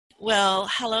Well,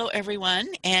 hello everyone,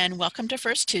 and welcome to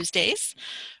First Tuesdays.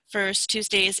 First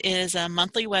Tuesdays is a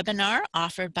monthly webinar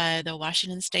offered by the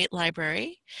Washington State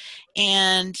Library.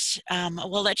 And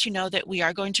we'll let you know that we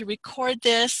are going to record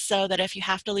this so that if you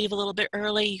have to leave a little bit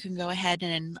early, you can go ahead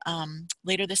and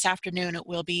later this afternoon it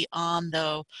will be on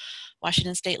the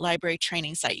Washington State Library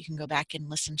training site. You can go back and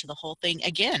listen to the whole thing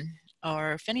again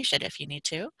or finish it if you need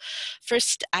to.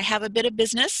 First, I have a bit of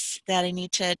business that I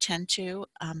need to attend to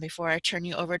before I turn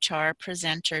you over to our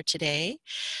presenter today.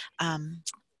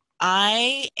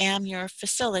 I am your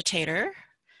facilitator.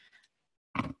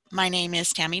 My name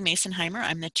is Tammy Masonheimer.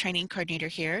 I'm the training coordinator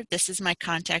here. This is my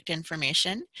contact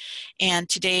information. And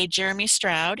today, Jeremy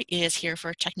Stroud is here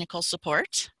for technical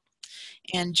support.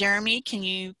 And Jeremy, can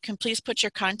you please put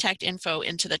your contact info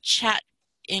into the chat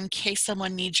in case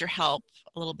someone needs your help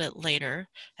a little bit later.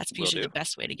 That's usually the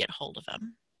best way to get hold of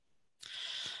them.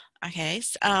 Okay,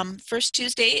 so, First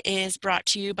Tuesday is brought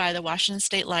to you by the Washington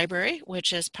State Library,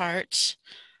 which is part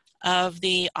of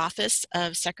the Office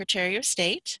of Secretary of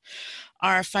State.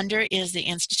 Our funder is the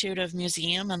Institute of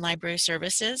Museum and Library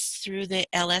Services through the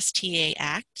LSTA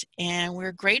Act, and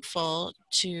we're grateful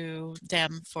to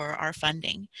them for our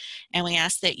funding. And we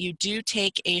ask that you do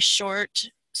take a short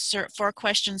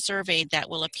 4-question survey that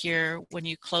will appear when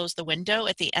you close the window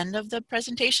at the end of the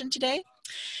presentation today.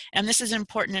 And this is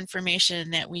important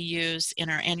information that we use in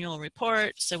our annual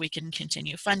report so we can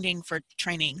continue funding for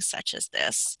trainings such as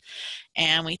this.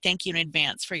 And we thank you in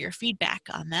advance for your feedback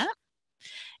on that.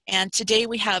 And today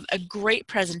we have a great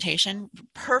presentation,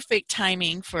 perfect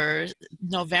timing for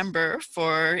November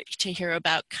to hear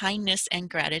about kindness and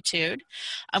gratitude.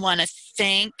 I want to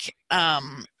thank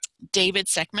David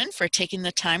Seckman for taking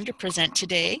the time to present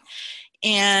today.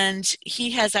 And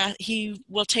he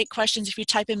will take questions. If you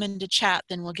type him into chat,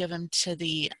 then we'll give them to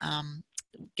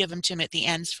him at the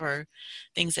end for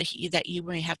things that you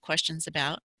may have questions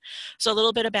about. So a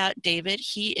little bit about David.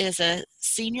 He is a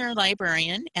senior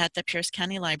librarian at the Pierce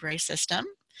County Library System.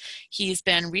 He's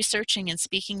been researching and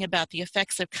speaking about the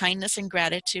effects of kindness and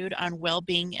gratitude on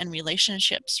well-being and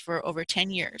relationships for over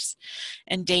 10 years.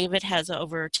 And David has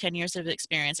over 10 years of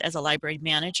experience as a library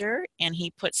manager, and he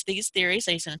puts these theories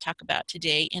that he's going to talk about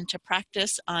today into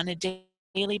practice on a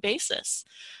daily basis.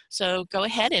 So go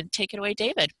ahead and take it away,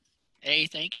 David. Hey,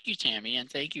 thank you, Tammy, and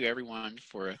thank you everyone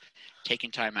for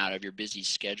taking time out of your busy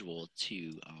schedule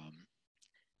to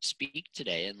speak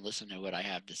today and listen to what I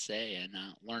have to say and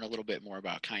learn a little bit more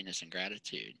about kindness and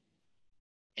gratitude.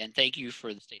 And thank you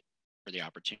for the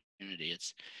opportunity.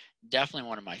 It's definitely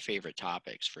one of my favorite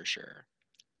topics for sure.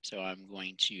 So I'm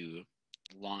going to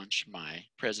launch my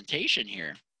presentation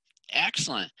here.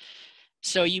 Excellent.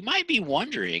 So you might be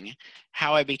wondering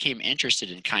how I became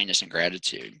interested in kindness and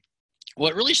gratitude.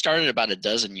 Well, it really started about a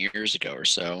dozen years ago or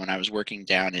so when I was working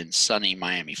down in sunny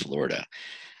Miami, Florida.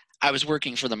 I was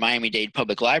working for the Miami-Dade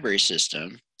Public Library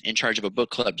System in charge of a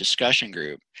book club discussion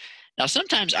group. Now,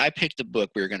 sometimes I picked the book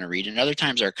we were going to read, and other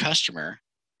times our customer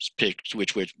picked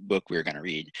which book we were going to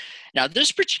read. Now,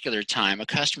 this particular time, a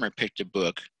customer picked a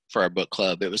book for our book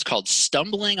club. It was called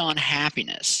Stumbling on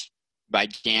Happiness by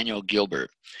Daniel Gilbert.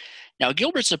 Now,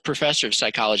 Gilbert's a professor of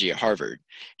psychology at Harvard.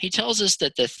 He tells us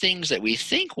that the things that we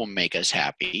think will make us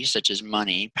happy, such as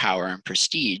money, power, and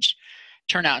prestige,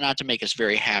 turn out not to make us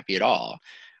very happy at all,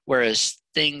 whereas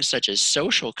things such as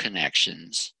social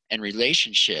connections and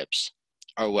relationships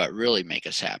are what really make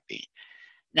us happy.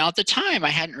 Now, at the time, I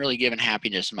hadn't really given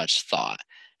happiness much thought.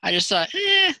 I just thought,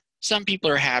 some people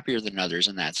are happier than others,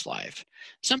 and that's life.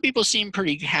 Some people seem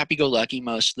pretty happy-go-lucky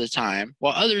most of the time,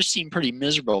 while others seem pretty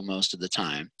miserable most of the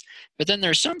time. But then there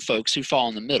are some folks who fall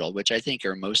in the middle, which I think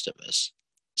are most of us.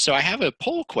 So I have a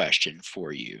poll question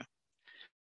for you.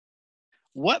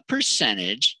 What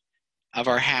percentage of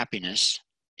our happiness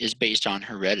is based on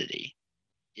heredity?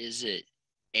 Is it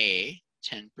A,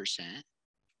 10%,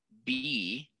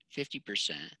 B,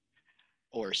 50%,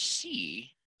 or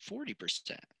C,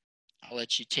 40%? I'll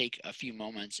let you take a few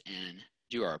moments and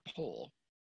do our poll.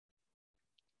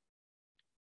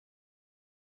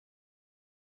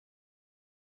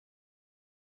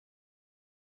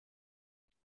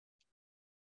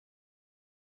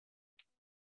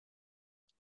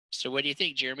 So what do you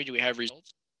think, Jeremy? Do we have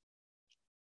results?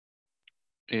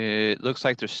 It looks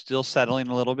like they're still settling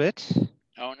a little bit.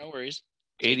 Oh, no worries.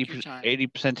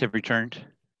 80% have returned.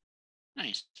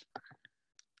 Nice.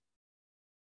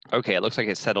 Okay, it looks like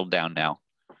it's settled down now.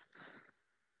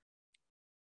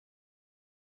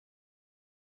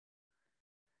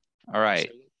 All right.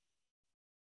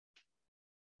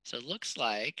 So it looks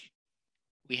like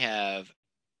we have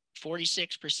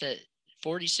 46%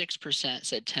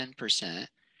 said 10%,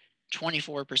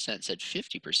 24% said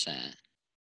 50%,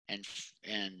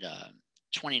 and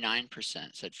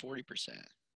 29% said 40%.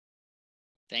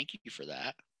 Thank you for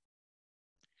that.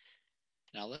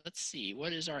 Now let's see,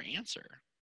 what is our answer?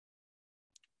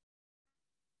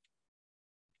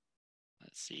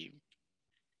 Let's see.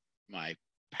 My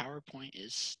PowerPoint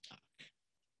is stuck.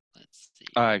 Let's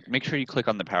see. Make sure you click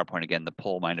on the PowerPoint again. The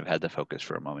poll might have had the focus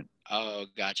for a moment. Oh,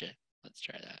 gotcha. Let's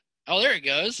try that. Oh, there it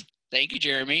goes. Thank you,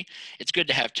 Jeremy. It's good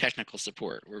to have technical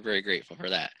support. We're very grateful for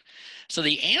that. So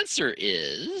the answer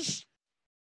is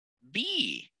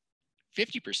B,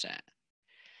 50%.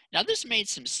 Now, this made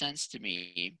some sense to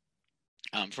me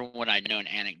from what I'd known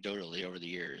anecdotally over the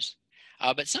years.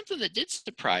 But something that did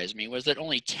surprise me was that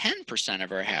only 10%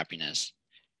 of our happiness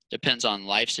depends on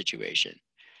life situation.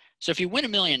 So if you win $1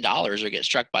 million or get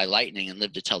struck by lightning and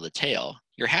live to tell the tale,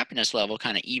 your happiness level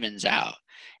kind of evens out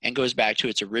and goes back to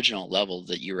its original level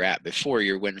that you were at before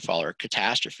your windfall or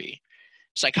catastrophe.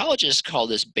 Psychologists call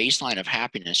this baseline of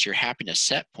happiness your happiness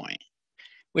set point,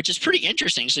 which is pretty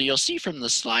interesting. So you'll see from the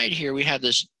slide here, we have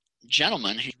this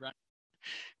gentleman who's running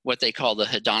what they call the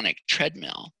hedonic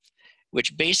treadmill,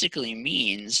 which basically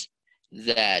means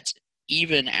that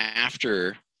even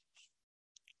after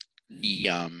the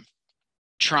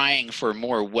trying for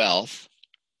more wealth,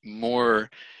 more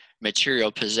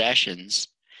material possessions,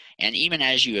 and even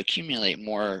as you accumulate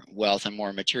more wealth and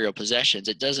more material possessions,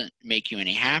 it doesn't make you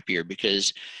any happier,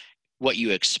 because what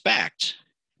you expect,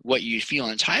 what you feel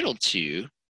entitled to,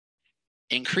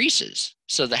 increases.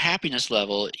 So the happiness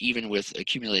level, even with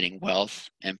accumulating wealth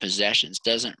and possessions,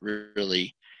 doesn't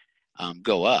really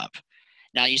go up.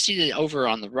 Now you see that over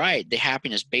on the right, the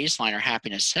happiness baseline or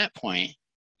happiness set point,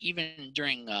 even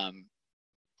during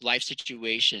life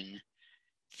situation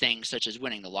things such as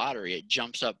winning the lottery, it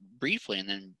jumps up briefly and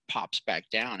then pops back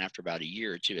down after about a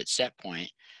year or two at set point.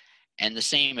 And the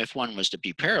same if one was to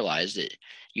be paralyzed,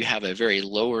 you have a very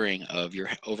lowering of your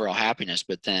overall happiness,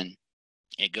 but then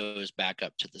it goes back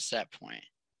up to the set point.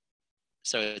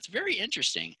 So it's very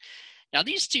interesting. Now,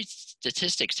 these two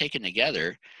statistics taken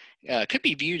together could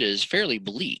be viewed as fairly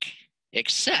bleak,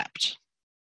 except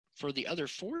for the other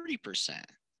 40%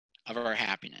 of our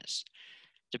happiness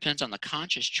depends on the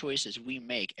conscious choices we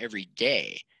make every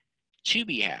day to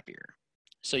be happier.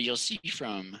 So you'll see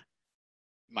from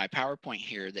my PowerPoint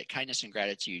here that kindness and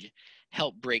gratitude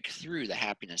help break through the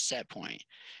happiness set point.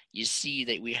 You see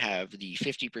that we have the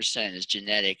 50% is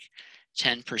genetic,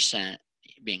 10%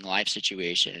 being life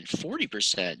situation, and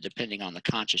 40% depending on the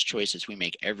conscious choices we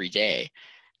make every day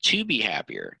to be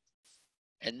happier.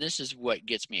 And this is what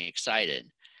gets me excited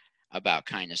about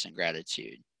kindness and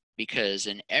gratitude, because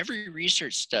in every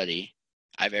research study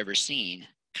I've ever seen,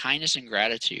 kindness and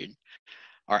gratitude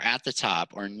are at the top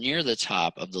or near the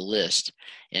top of the list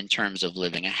in terms of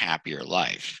living a happier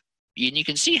life. And you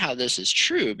can see how this is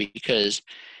true, because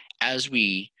as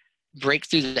we break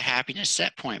through the happiness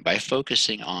set point by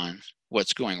focusing on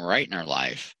what's going right in our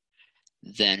life,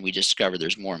 then we discover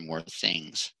there's more and more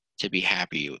things to be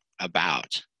happy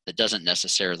about that doesn't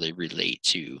necessarily relate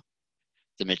to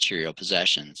the material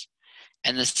possessions.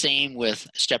 And the same with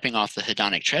stepping off the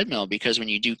hedonic treadmill, because when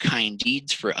you do kind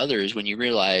deeds for others, when you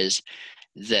realize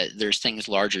that there's things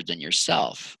larger than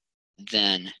yourself,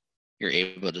 then you're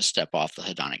able to step off the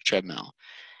hedonic treadmill.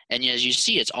 And as you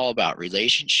see, it's all about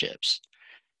relationships.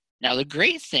 Now, the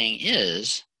great thing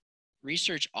is,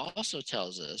 research also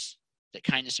tells us that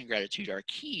kindness and gratitude are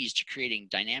keys to creating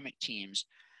dynamic teams,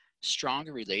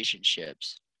 stronger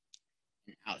relationships,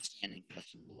 and outstanding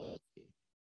customer loyalty.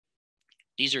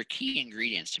 These are key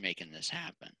ingredients to making this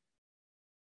happen.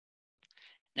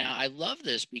 Now, I love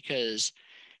this because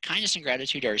kindness and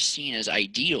gratitude are seen as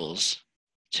ideals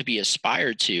to be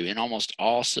aspired to in almost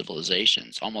all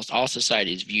civilizations. Almost all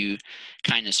societies view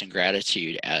kindness and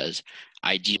gratitude as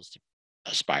ideals to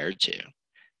be aspired to.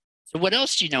 So what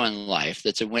else do you know in life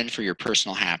that's a win for your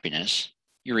personal happiness,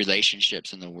 your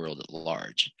relationships, and the world at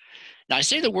large? Now, I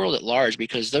say the world at large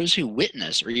because those who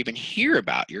witness or even hear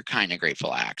about your kind and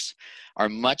grateful acts are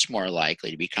much more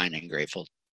likely to be kind and grateful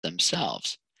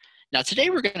themselves. Now, today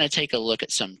we're going to take a look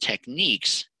at some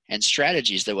techniques and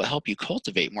strategies that will help you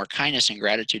cultivate more kindness and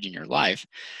gratitude in your life,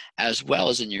 as well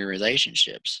as in your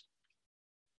relationships.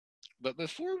 But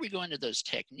before we go into those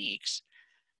techniques,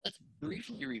 let's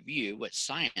briefly review what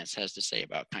science has to say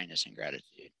about kindness and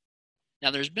gratitude.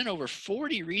 Now, there's been over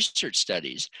 40 research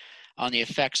studies on the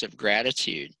effects of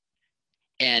gratitude,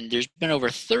 and there's been over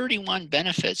 31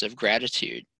 benefits of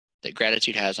gratitude that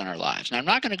gratitude has on our lives. Now, I'm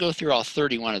not going to go through all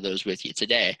 31 of those with you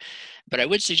today, but I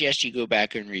would suggest you go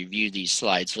back and review these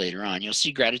slides later on. You'll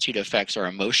see gratitude affects our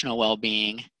emotional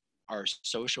well-being, our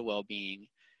social well-being,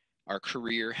 our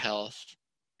career health,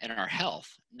 and our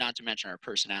health, not to mention our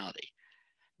personality.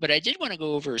 But I did want to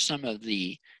go over some of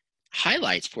the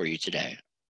highlights for you today.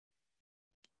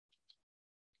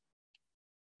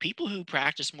 People who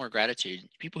practice more gratitude,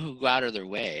 people who go out of their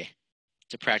way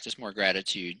to practice more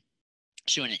gratitude,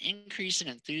 showing an increase in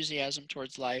enthusiasm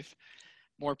towards life,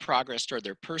 more progress toward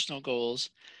their personal goals,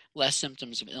 less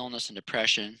symptoms of illness and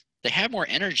depression. They have more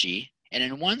energy, and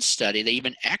in one study, they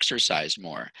even exercised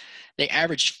more. They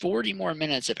averaged 40 more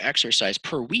minutes of exercise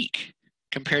per week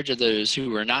compared to those who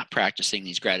were not practicing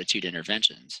these gratitude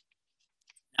interventions.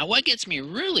 Now, what gets me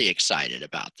really excited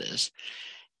about this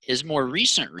is more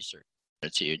recent research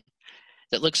gratitude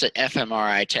that looks at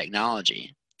fMRI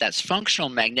technology. That's functional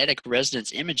magnetic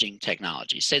resonance imaging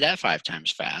technology. Say that 5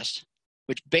 times fast,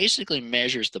 which basically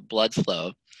measures the blood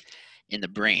flow in the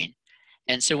brain.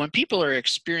 And so when people are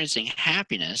experiencing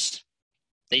happiness,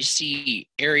 they see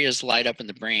areas light up in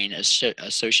the brain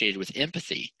associated with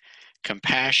empathy,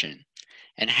 compassion,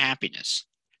 and happiness.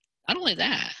 Not only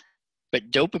that,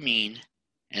 but dopamine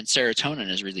and serotonin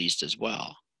is released as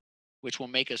well, which will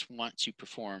make us want to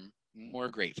perform more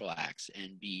grateful acts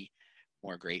and be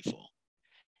more grateful.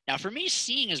 Now, for me,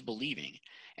 seeing is believing.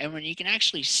 And when you can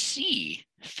actually see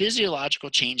physiological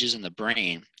changes in the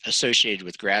brain associated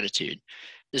with gratitude,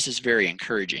 this is very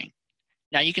encouraging.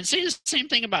 Now, you can say the same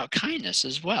thing about kindness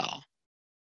as well,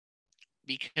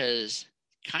 because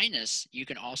kindness, you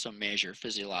can also measure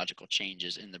physiological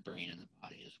changes in the brain and the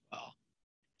body as well.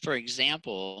 For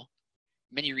example,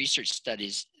 many research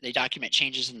studies, they document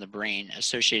changes in the brain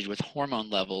associated with hormone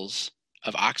levels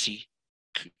of oxytocin.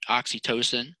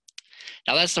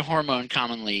 Now, that's the hormone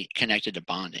commonly connected to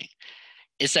bonding.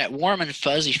 It's that warm and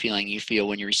fuzzy feeling you feel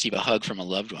when you receive a hug from a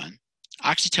loved one.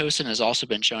 Oxytocin has also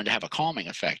been shown to have a calming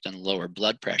effect on lower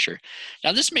blood pressure.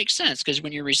 Now, this makes sense because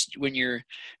when you're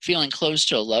feeling close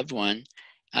to a loved one,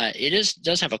 it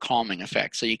does have a calming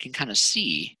effect. So you can kind of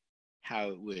see how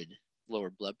it would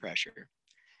lower blood pressure.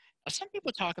 Now, some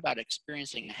people talk about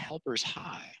experiencing a helper's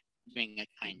high, doing a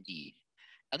kind deed.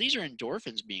 Now, these are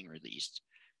endorphins being released,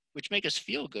 which make us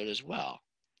feel good as well.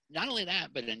 Not only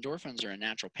that, but endorphins are a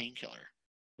natural painkiller,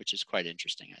 which is quite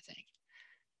interesting, I think.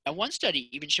 Now, one study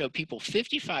even showed people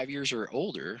 55 years or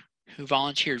older who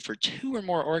volunteered for 2 or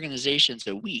more organizations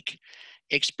a week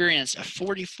experienced a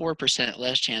 44%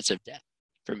 less chance of death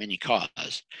from any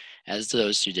cause as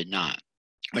those who did not,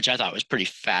 which I thought was pretty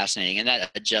fascinating. And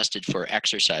that adjusted for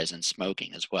exercise and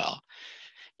smoking as well.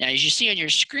 Now, as you see on your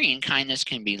screen, kindness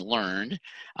can be learned.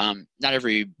 Not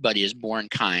everybody is born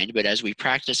kind, but as we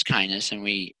practice kindness and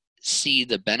we see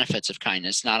the benefits of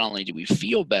kindness, not only do we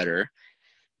feel better,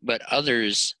 but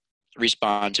others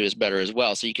respond to us better as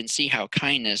well. So you can see how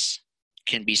kindness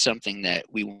can be something that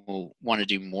we will want to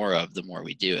do more of the more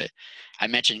we do it. I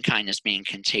mentioned kindness being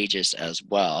contagious as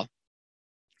well.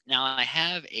 Now, I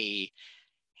have a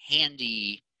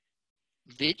handy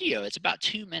video. It's about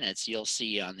 2 minutes. You'll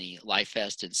see on the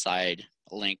LifeFest Inside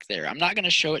link there. I'm not going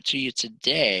to show it to you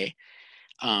today,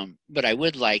 but I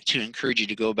would like to encourage you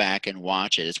to go back and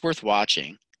watch it. It's worth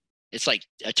watching. It's like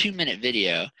a 2-minute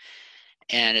video,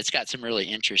 and it's got some really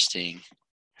interesting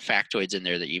factoids in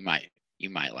there that you might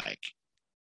like.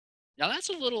 Now, that's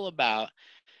a little about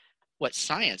what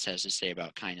science has to say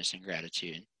about kindness and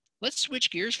gratitude. Let's switch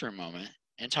gears for a moment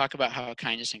and talk about how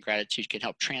kindness and gratitude can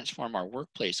help transform our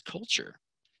workplace culture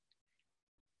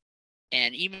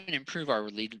and even improve our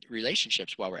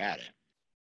relationships while we're at it.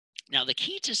 Now, the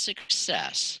key to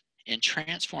success in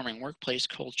transforming workplace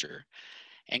culture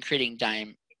and creating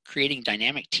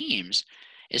dynamic teams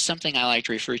is something I like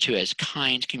to refer to as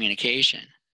kind communication.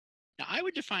 Now, I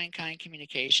would define kind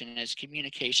communication as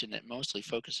communication that mostly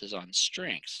focuses on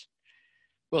strengths,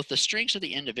 both the strengths of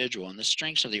the individual and the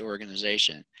strengths of the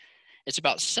organization. It's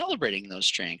about celebrating those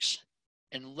strengths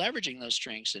and leveraging those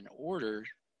strengths in order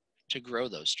to grow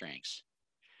those strengths.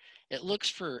 It looks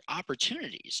for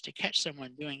opportunities to catch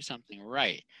someone doing something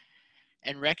right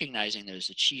and recognizing those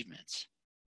achievements.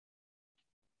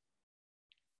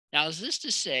 Now, is this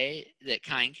to say that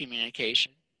kind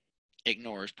communication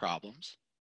ignores problems?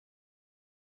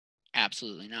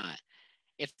 Absolutely not.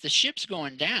 If the ship's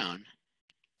going down,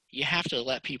 you have to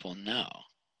let people know.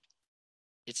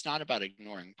 It's not about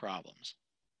ignoring problems.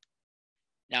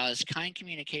 Now, is kind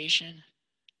communication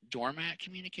doormat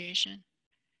communication?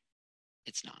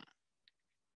 It's not.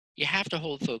 You have to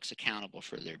hold folks accountable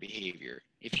for their behavior.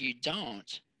 If you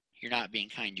don't, you're not being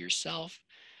kind to yourself,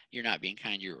 you're not being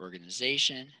kind to your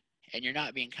organization, and you're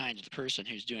not being kind to the person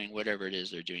who's doing whatever it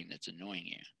is they're doing that's annoying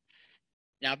you.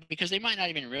 Now, because they might not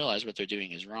even realize what they're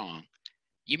doing is wrong.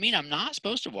 You mean I'm not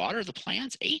supposed to water the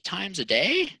plants 8 times a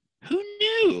day? Who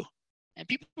knew? And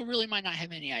people really might not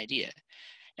have any idea.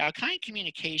 Now, kind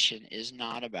communication is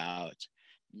not about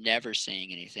never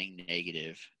saying anything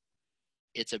negative.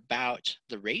 It's about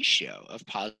the ratio of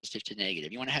positive to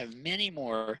negative. You want to have many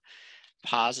more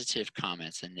positive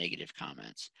comments than negative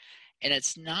comments. And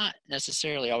it's not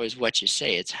necessarily always what you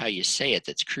say, it's how you say it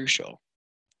that's crucial.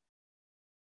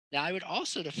 Now, I would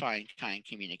also define kind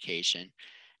communication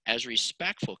as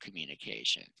respectful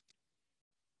communication.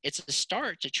 It's a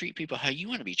start to treat people how you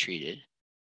want to be treated,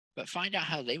 but find out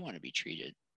how they want to be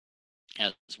treated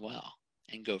as well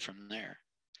and go from there.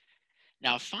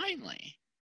 Now, finally,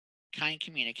 kind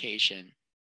communication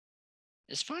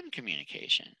is fun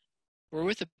communication. We're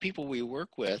with the people we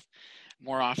work with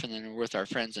more often than we're with our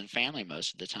friends and family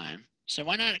most of the time. So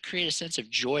why not create a sense of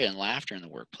joy and laughter in the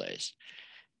workplace?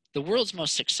 The world's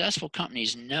most successful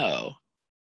companies know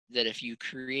that if you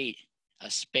create a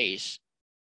space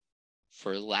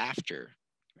for laughter,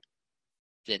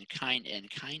 then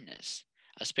kindness,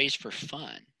 a space for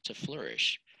fun to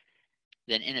flourish,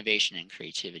 then innovation and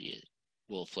creativity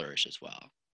will flourish as well.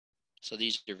 So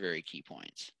these are very key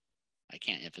points. I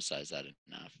can't emphasize that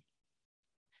enough.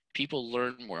 People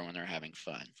learn more when they're having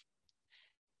fun.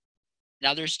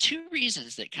 Now, there's two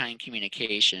reasons that kind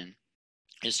communication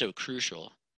is so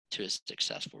crucial to a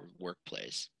successful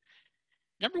workplace.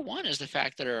 Number one is the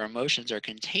fact that our emotions are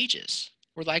contagious.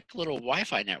 We're like little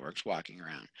Wi-Fi networks walking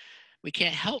around. We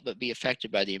can't help but be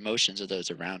affected by the emotions of those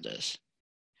around us.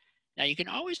 Now, you can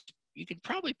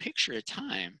probably picture a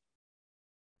time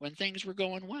when things were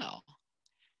going well.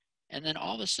 And then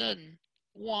all of a sudden,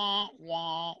 wah,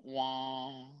 wah,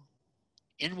 wah,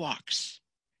 in walks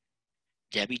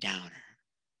Debbie Downer.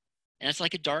 And it's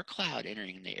like a dark cloud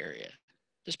entering the area.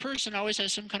 This person always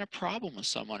has some kind of problem with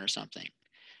someone or something.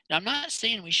 Now, I'm not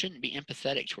saying we shouldn't be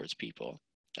empathetic towards people.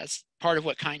 That's part of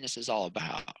what kindness is all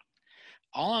about.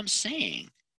 All I'm saying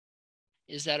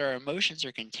is that our emotions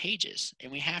are contagious,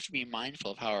 and we have to be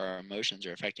mindful of how our emotions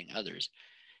are affecting others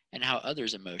and how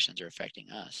others' emotions are affecting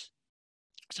us.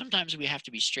 Sometimes we have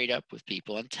to be straight up with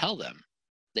people and tell them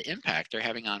the impact they're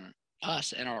having on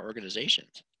us and our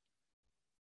organizations.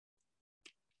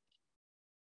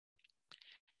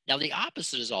 Now, the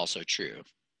opposite is also true.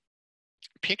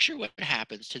 Picture what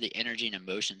happens to the energy and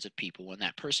emotions of people when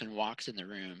that person walks in the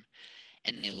room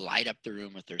and they light up the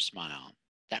room with their smile.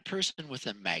 That person with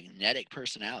a magnetic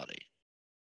personality.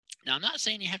 Now, I'm not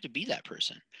saying you have to be that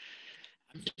person.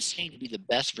 I'm just saying to be the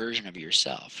best version of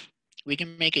yourself. We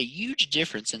can make a huge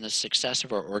difference in the success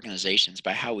of our organizations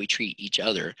by how we treat each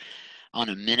other on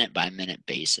a minute-by-minute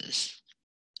basis.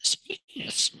 Speaking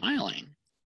of smiling,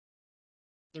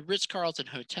 the Ritz-Carlton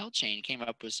hotel chain came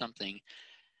up with something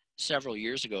several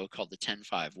years ago called the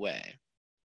 10-5 way,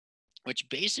 which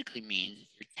basically means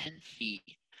if you're 10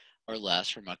 feet or less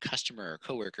from a customer or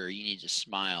coworker, you need to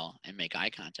smile and make eye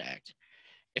contact.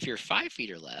 If you're 5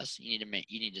 feet or less, you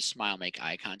need to smile, make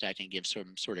eye contact, and give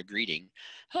some sort of greeting.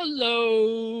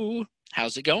 Hello,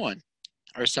 how's it going?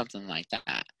 Or something like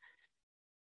that.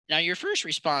 Now, your first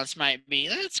response might be,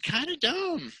 that's kind of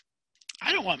dumb.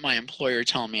 I don't want my employer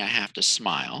telling me I have to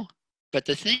smile. But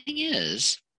the thing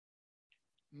is,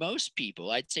 most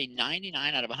people, I'd say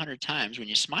 99 out of 100 times when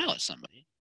you smile at somebody,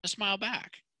 they smile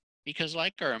back. Because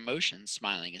like our emotions,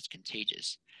 smiling is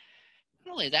contagious.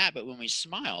 Not only that, but when we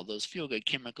smile, those feel-good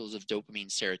chemicals of dopamine,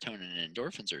 serotonin, and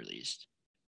endorphins are released.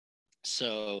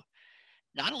 So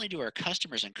not only do our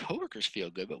customers and coworkers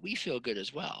feel good, but we feel good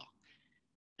as well.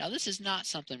 Now, this is not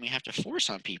something we have to force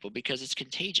on people because it's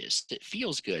contagious. It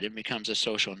feels good and becomes a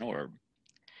social norm.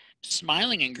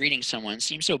 Smiling and greeting someone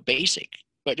seems so basic,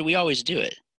 but do we always do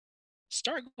it?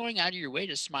 Start going out of your way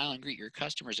to smile and greet your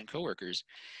customers and coworkers,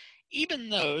 even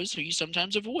those who you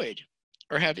sometimes avoid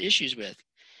or have issues with,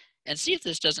 and see if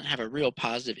this doesn't have a real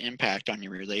positive impact on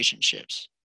your relationships.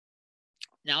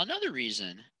 Now, another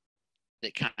reason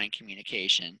that kind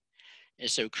communication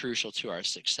is so crucial to our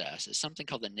success is something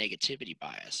called the negativity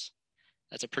bias.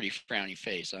 That's a pretty frowny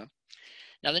face, huh?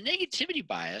 Now, the negativity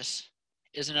bias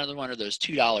is another one of those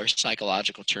 $2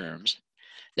 psychological terms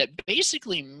that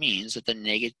basically means that the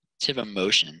negative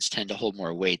emotions tend to hold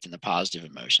more weight than the positive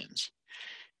emotions.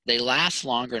 They last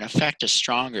longer and affect us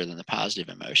stronger than the positive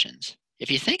emotions. If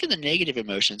you think of the negative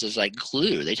emotions as like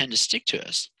glue, they tend to stick to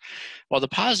us, while the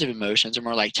positive emotions are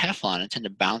more like Teflon and tend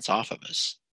to bounce off of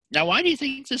us. Now, why do you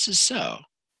think this is so?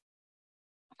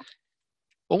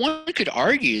 Well, one could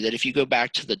argue that if you go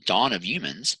back to the dawn of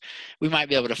humans, we might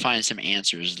be able to find some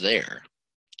answers there.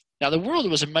 Now, the world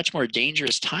was a much more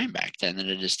dangerous time back then than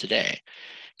it is today,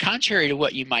 contrary to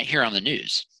what you might hear on the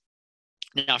news.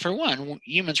 Now, for one,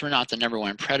 humans were not the number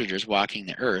one predators walking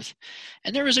the earth,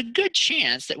 and there was a good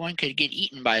chance that one could get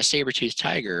eaten by a saber-toothed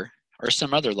tiger or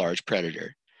some other large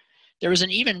predator. There was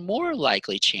an even more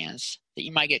likely chance that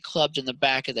you might get clubbed in the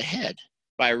back of the head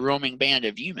by a roaming band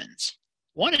of humans.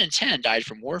 1 in 10 died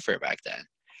from warfare back then.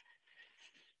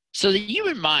 So the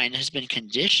human mind has been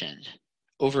conditioned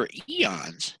over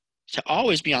eons to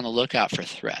always be on the lookout for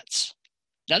threats.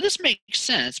 Now this makes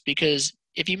sense because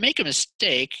if you make a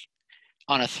mistake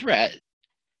on a threat,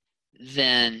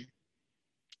 then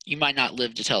you might not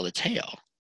live to tell the tale.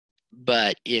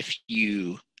 But if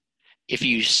you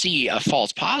see a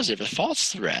false positive, a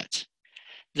false threat,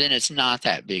 then it's not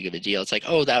that big of a deal. It's like,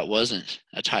 oh, that wasn't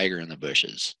a tiger in the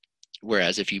bushes.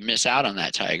 Whereas if you miss out on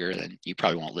that tiger, then you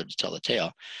probably won't live to tell the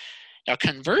tale. Now,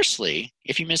 conversely,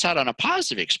 if you miss out on a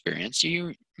positive experience,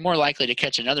 you're more likely to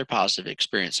catch another positive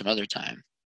experience some other time.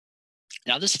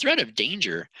 Now, this threat of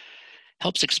danger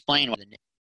helps explain why the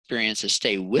experiences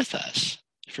stay with us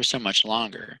for so much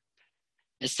longer.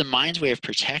 It's the mind's way of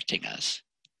protecting us.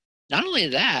 Not only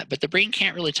that, but the brain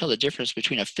can't really tell the difference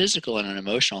between a physical and an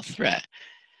emotional threat.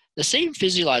 The same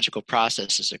physiological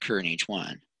processes occur in each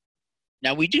one.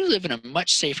 Now, we do live in a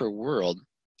much safer world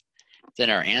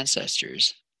than our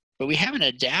ancestors, but we haven't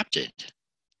adapted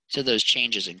to those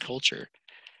changes in culture.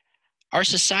 Our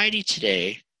society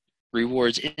today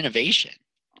rewards innovation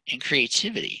and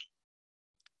creativity.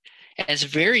 And it's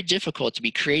very difficult to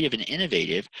be creative and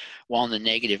innovative while in the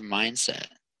negative mindset.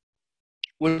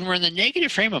 When we're in the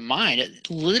negative frame of mind, it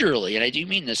literally, and I do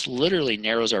mean this, literally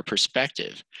narrows our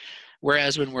perspective.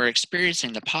 Whereas when we're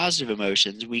experiencing the positive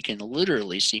emotions, we can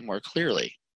literally see more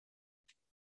clearly,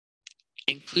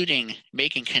 including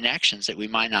making connections that we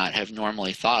might not have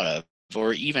normally thought of,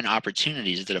 or even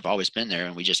opportunities that have always been there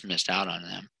and we just missed out on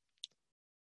them.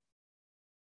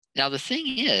 Now, the thing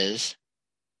is,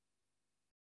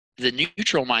 the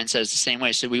neutral mindset is the same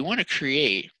way. So we want to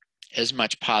create as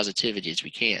much positivity as we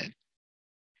can,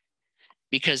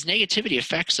 because negativity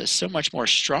affects us so much more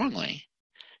strongly.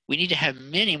 We need to have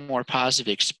many more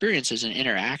positive experiences and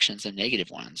interactions than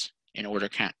negative ones in order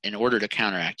to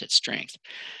counteract its strength.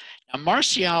 Now,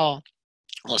 Marcial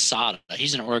Lasada,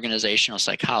 he's an organizational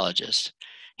psychologist.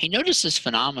 He noticed this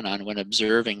phenomenon when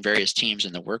observing various teams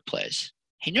in the workplace.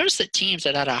 He noticed that teams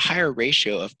that had a higher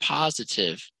ratio of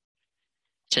positive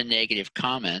to negative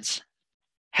comments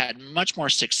had much more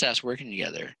success working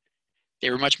together.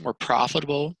 They were much more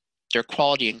profitable, their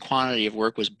quality and quantity of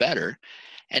work was better,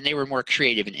 and they were more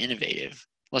creative and innovative.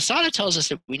 Lasada tells us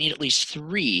that we need at least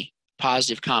 3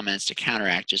 positive comments to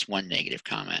counteract just 1 negative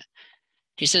comment.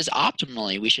 He says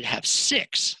optimally we should have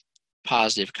 6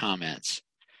 positive comments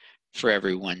for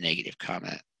every 1 negative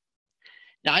comment.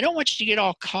 Now, I don't want you to get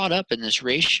all caught up in this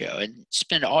ratio and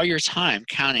spend all your time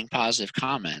counting positive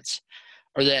comments,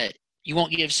 or that you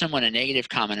won't give someone a negative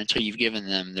comment until you've given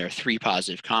them their 3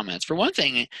 positive comments. For one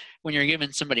thing, when you're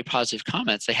giving somebody positive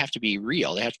comments, they have to be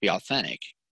real. They have to be authentic.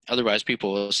 Otherwise,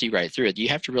 people will see right through it. You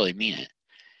have to really mean it.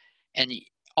 And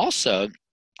also,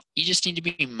 you just need to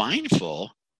be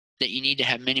mindful that you need to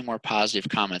have many more positive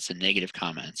comments than negative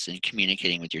comments in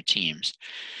communicating with your teams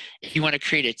if you want to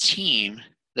create a team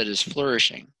that is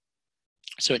flourishing.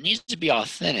 So it needs to be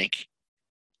authentic,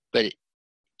 but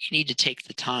you need to take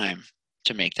the time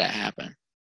to make that happen.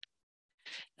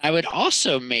 I would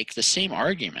also make the same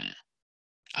argument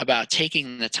about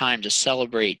taking the time to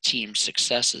celebrate team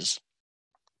successes.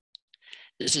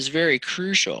 This is very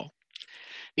crucial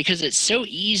because it's so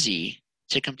easy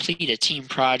to complete a team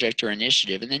project or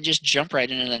initiative and then just jump right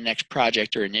into the next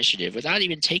project or initiative without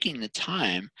even taking the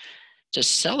time to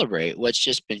celebrate what's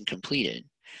just been completed.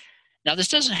 Now, this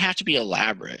doesn't have to be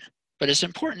elaborate, but it's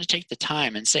important to take the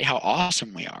time and say how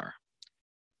awesome we are.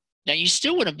 Now, you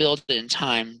still want to build in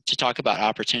time to talk about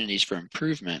opportunities for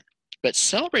improvement, but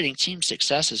celebrating team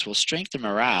successes will strengthen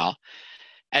morale,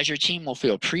 as your team will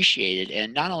feel appreciated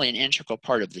and not only an integral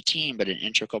part of the team, but an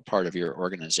integral part of your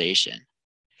organization.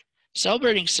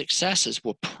 Celebrating successes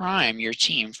will prime your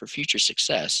team for future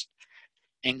success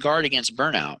and guard against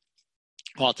burnout,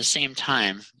 while at the same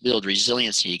time build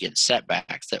resiliency against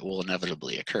setbacks that will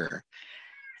inevitably occur.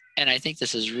 And I think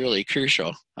this is really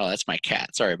crucial. Oh, that's my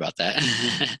cat. Sorry about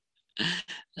that.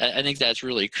 I think that's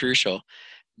really crucial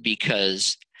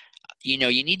because, you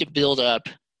need to build up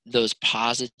those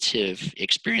positive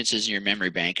experiences in your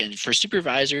memory bank. And for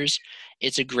supervisors,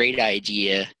 it's a great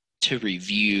idea to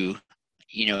review,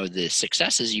 the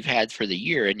successes you've had for the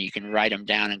year, and you can write them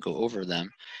down and go over them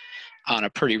on a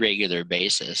pretty regular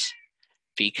basis,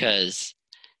 because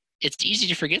it's easy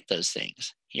to forget those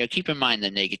things. Keep in mind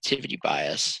the negativity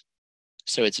bias.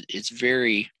 So it's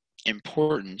very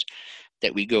important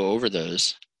that we go over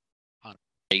those on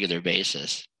a regular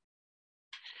basis.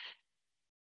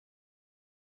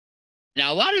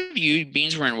 Now, a lot of you,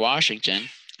 being we're in Washington,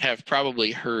 have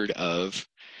probably heard of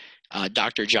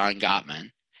Dr. John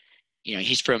Gottman.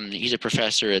 he's a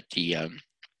professor at the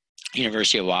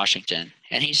University of Washington,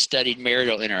 and he's studied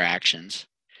marital interactions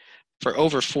for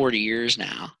over 40 years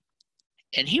now.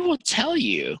 And he will tell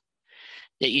you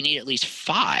that you need at least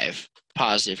 5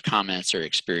 positive comments or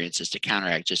experiences to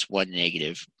counteract just one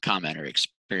negative comment or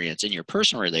experience in your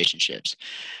personal relationships,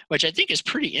 which I think is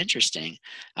pretty interesting.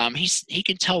 He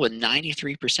can tell with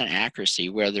 93% accuracy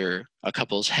whether a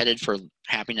couple's headed for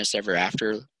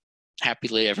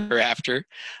happily ever after,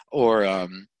 or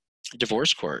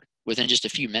divorce court within just a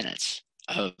few minutes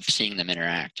of seeing them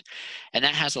interact. And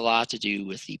that has a lot to do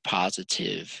with the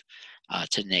positive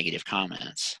to negative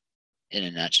comments in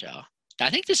a nutshell. I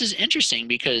think this is interesting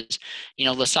because,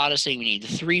 Losada's saying we need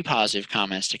 3 positive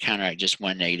comments to counteract just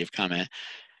one negative comment.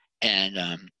 And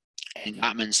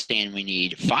Gottman's saying we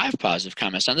need 5 positive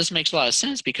comments. Now, this makes a lot of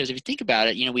sense because if you think about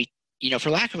it, for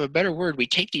lack of a better word, we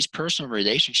take these personal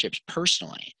relationships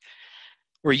personally.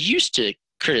 We're used to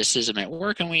criticism at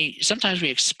work, and sometimes we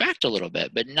expect a little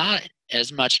bit, but not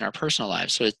as much in our personal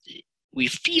lives. So we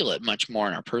feel it much more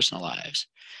in our personal lives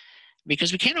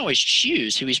because we can't always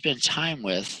choose who we spend time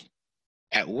with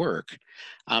at work.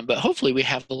 But hopefully we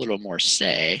have a little more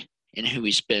say in who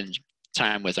we spend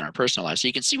time with in our personal lives. So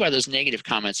you can see why those negative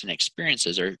comments and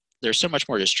experiences they're so much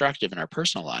more destructive in our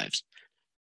personal lives.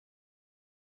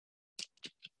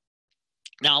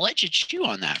 Now, I'll let you chew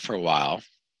on that for a while,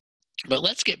 but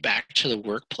let's get back to the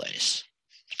workplace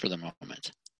for the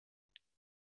moment.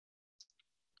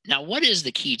 Now, what is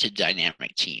the key to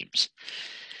dynamic teams?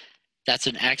 That's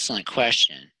an excellent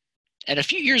question. And a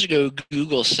few years ago,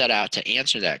 Google set out to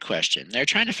answer that question. They're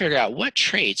trying to figure out what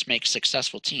traits make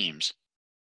successful teams.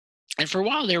 And for a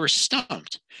while, they were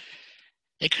stumped.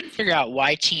 They couldn't figure out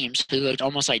why teams who looked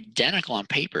almost identical on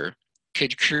paper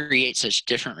could create such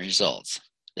different results.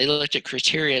 They looked at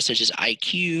criteria such as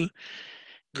IQ,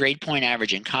 grade point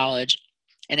average in college,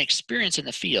 and experience in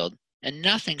the field, and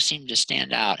nothing seemed to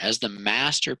stand out as the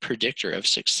master predictor of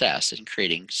success in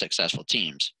creating successful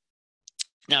teams.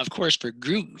 Now, of course, for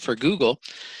Google,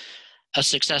 a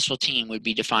successful team would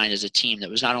be defined as a team that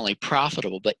was not only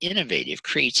profitable, but innovative,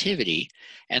 creativity,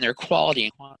 and their quality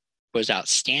and quantity was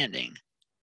outstanding.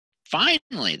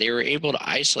 Finally, they were able to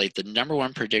isolate the number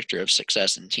one predictor of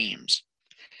success in teams.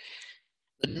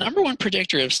 The number one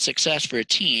predictor of success for a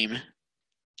team,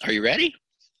 are you ready?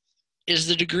 Is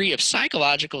the degree of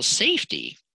psychological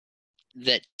safety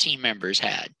that team members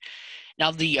had.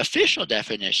 Now, the official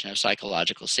definition of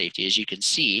psychological safety, as you can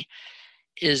see,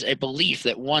 is a belief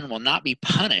that one will not be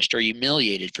punished or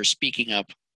humiliated for speaking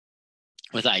up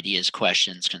with ideas,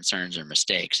 questions, concerns, or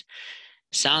mistakes.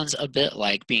 Sounds a bit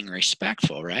like being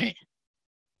respectful, right?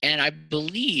 And I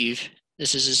believe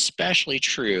this is especially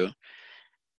true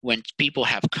when people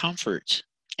have comfort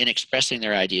in expressing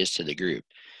their ideas to the group.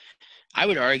 I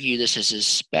would argue this is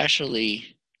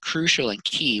especially crucial and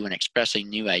key when expressing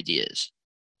new ideas.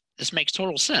 This makes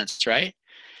total sense, right?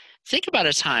 Think about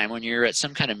a time when you're at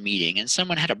some kind of meeting and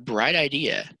someone had a bright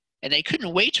idea and they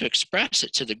couldn't wait to express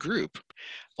it to the group,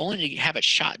 only to have it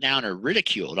shot down or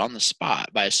ridiculed on the spot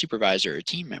by a supervisor or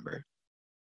team member.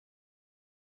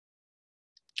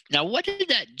 Now, what did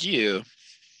that do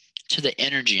to the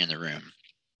energy in the room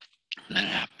when that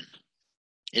happened?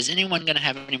 Is anyone going to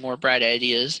have any more bright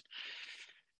ideas?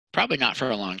 Probably not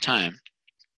for a long time.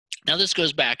 Now, this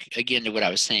goes back again to what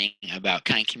I was saying about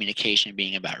kind communication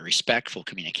being about respectful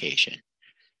communication.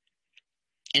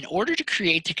 In order to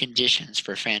create the conditions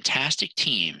for fantastic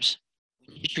teams,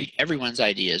 you treat everyone's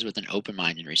ideas with an open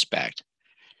mind and respect.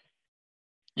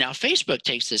 Now, Facebook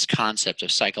takes this concept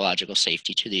of psychological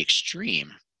safety to the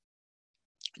extreme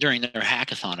during their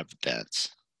hackathon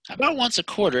events. About once a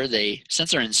quarter,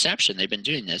 since their inception, they've been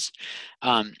doing this.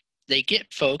 They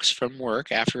get folks from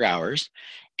work after hours,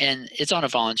 and it's on a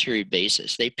voluntary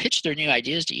basis. They pitch their new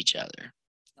ideas to each other.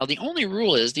 Now, the only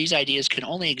rule is these ideas can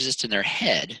only exist in their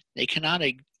head. They cannot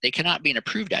be an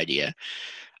approved idea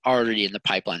already in the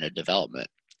pipeline of development.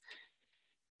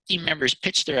 Team members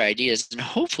pitch their ideas, and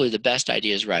hopefully the best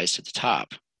ideas rise to the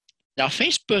top. Now,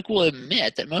 Facebook will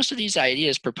admit that most of these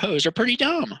ideas proposed are pretty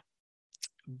dumb,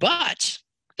 but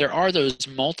there are those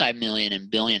multi-million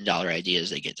and billion-dollar ideas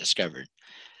that get discovered.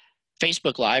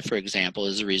 Facebook Live, for example,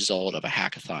 is a result of a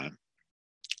hackathon.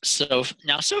 So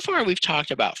far we've talked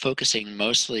about focusing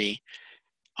mostly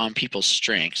on people's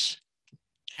strengths,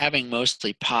 having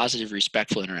mostly positive,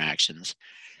 respectful interactions,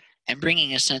 and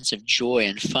bringing a sense of joy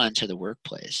and fun to the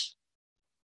workplace.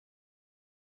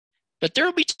 But there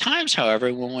will be times,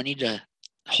 however, when we need to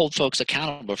hold folks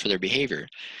accountable for their behavior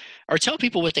or tell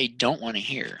people what they don't want to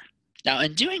hear. Now,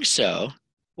 in doing so,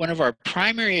 one of our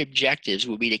primary objectives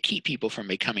will be to keep people from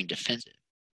becoming defensive.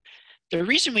 The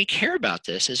reason we care about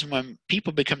this is when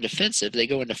people become defensive, they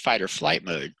go into fight or flight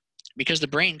mode because the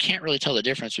brain can't really tell the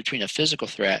difference between a physical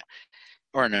threat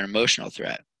or an emotional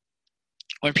threat.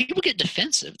 When people get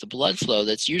defensive, the blood flow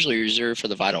that's usually reserved for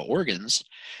the vital organs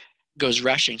goes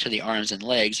rushing to the arms and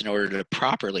legs in order to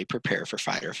properly prepare for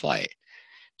fight or flight.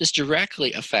 This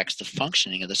directly affects the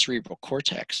functioning of the cerebral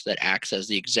cortex that acts as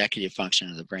the executive function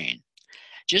of the brain.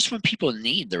 Just when people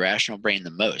need the rational brain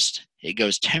the most, it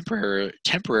goes temporarily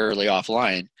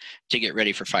offline to get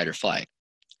ready for fight or flight.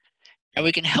 And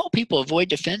we can help people avoid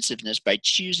defensiveness by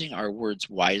choosing our words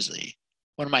wisely.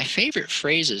 One of my favorite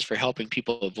phrases for helping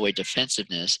people avoid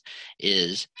defensiveness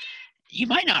is, you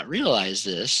might not realize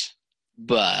this,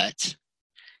 but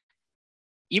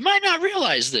you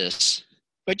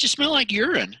smell like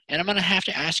urine, and I'm going to have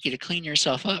to ask you to clean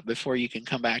yourself up before you can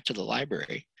come back to the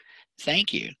library.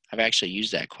 Thank you. I've actually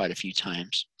used that quite a few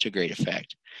times to great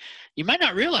effect. You might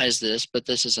not realize this, but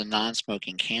this is a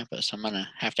non-smoking campus. I'm going to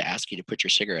have to ask you to put your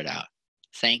cigarette out.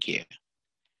 Thank you.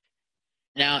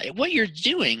 Now, what you're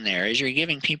doing there is you're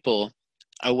giving people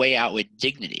a way out with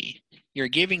dignity. You're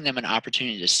giving them an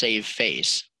opportunity to save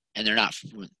face, and they're not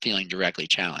feeling directly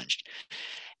challenged.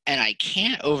 And I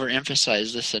can't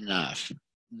overemphasize this enough.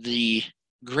 The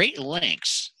great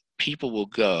lengths people will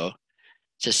go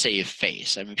to save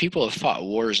face. I mean, people have fought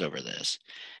wars over this.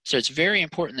 So it's very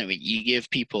important that you give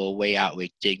people a way out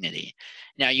with dignity.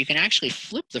 Now, you can actually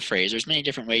flip the phrase. There's many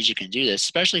different ways you can do this,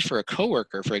 especially for a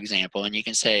coworker, for example, and you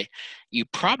can say, you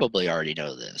probably already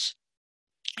know this.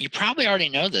 You probably already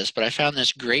know this, but I found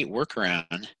this great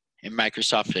workaround in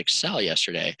Microsoft Excel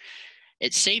yesterday.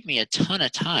 It saved me a ton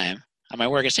of time on my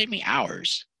work. It saved me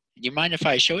hours. Do you mind if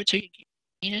I show it to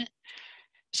you?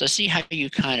 So see how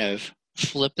you kind of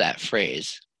flip that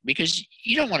phrase, because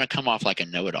you don't want to come off like a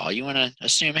know-it-all. You want to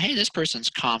assume, hey, this person's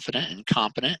confident and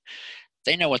competent.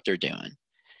 They know what they're doing.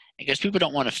 Because people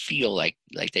don't want to feel like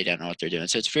they don't know what they're doing.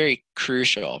 So it's very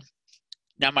crucial.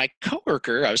 Now, my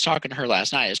coworker, I was talking to her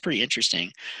last night. It's pretty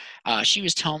interesting. She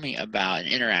was telling me about an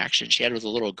interaction she had with a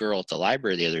little girl at the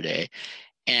library the other day.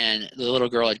 And the little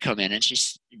girl had come in and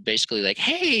she's basically like,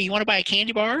 hey, you want to buy a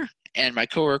candy bar? And my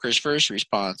coworker's first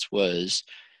response was,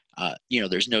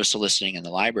 there's no soliciting in the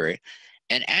library.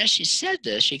 And as she said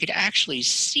this, she could actually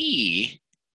see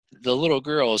the little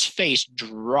girl's face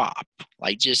drop,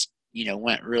 like just,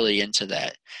 went really into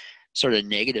that sort of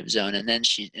negative zone. And then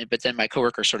but then my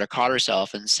coworker sort of caught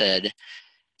herself and said,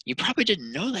 you probably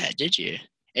didn't know that, did you?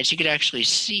 And she could actually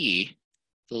see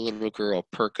the little girl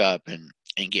perk up and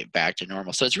get back to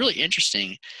normal. So it's really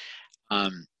interesting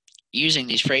using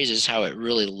these phrases, how it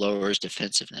really lowers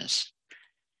defensiveness.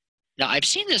 Now, I've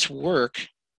seen this work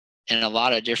in a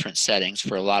lot of different settings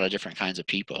for a lot of different kinds of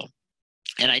people.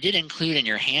 And I did include in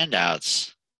your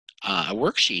handouts a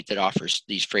worksheet that offers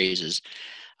these phrases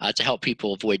to help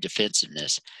people avoid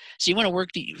defensiveness. So you want to work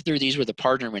through these with a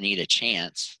partner when you get a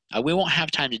chance. We won't have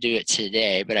time to do it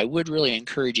today, but I would really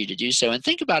encourage you to do so. And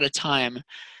think about a time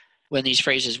when these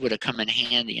phrases would have come in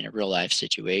handy in a real life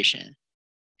situation.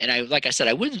 And like I said,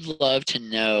 I would love to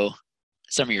know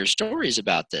some of your stories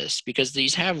about this, because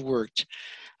these have worked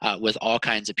with all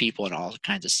kinds of people in all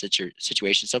kinds of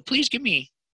situations. So please give me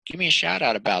a shout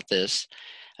out about this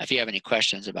if you have any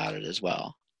questions about it as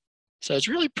well. So it's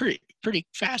really pretty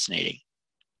fascinating.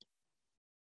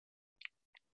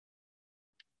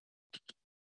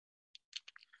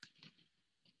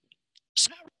 So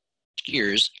now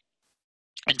gears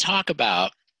and talk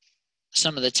about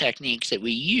some of the techniques that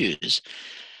we use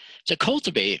to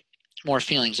cultivate more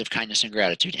feelings of kindness and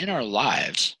gratitude in our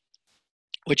lives,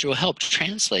 which will help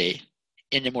translate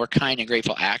into more kind and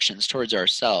grateful actions towards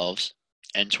ourselves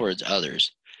and towards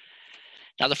others.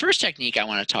 Now, the first technique I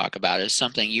want to talk about is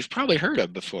something you've probably heard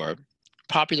of before,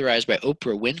 popularized by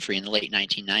Oprah Winfrey in the late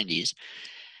 1990s,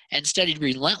 and studied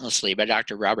relentlessly by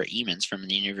Dr. Robert Emmons from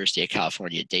the University of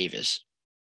California, Davis.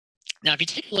 Now, if you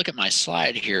take a look at my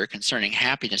slide here concerning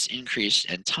happiness increase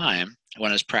and time,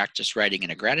 one is practice writing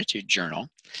in a gratitude journal,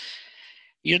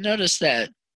 you'll notice that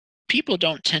people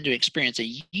don't tend to experience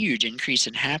a huge increase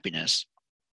in happiness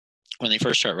when they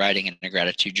first start writing in a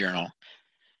gratitude journal.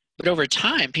 But over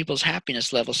time, people's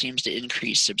happiness level seems to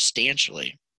increase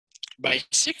substantially. By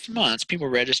 6 months, people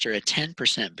register a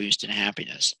 10% boost in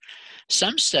happiness.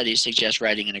 Some studies suggest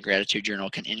writing in a gratitude journal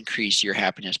can increase your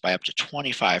happiness by up to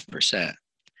 25%.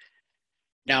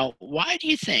 Now, why do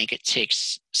you think it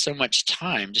takes so much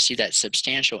time to see that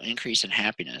substantial increase in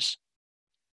happiness?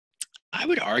 I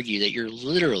would argue that you're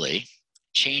literally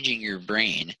changing your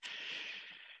brain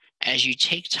as you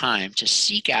take time to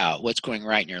seek out what's going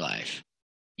right in your life.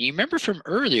 You remember from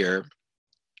earlier,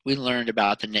 we learned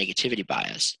about the negativity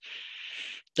bias.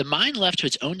 The mind left to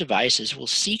its own devices will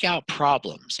seek out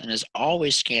problems and is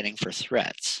always scanning for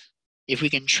threats. If we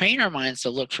can train our minds to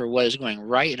look for what is going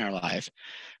right in our life,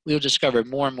 we will discover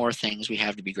more and more things we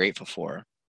have to be grateful for.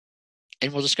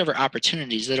 And we'll discover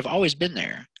opportunities that have always been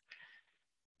there.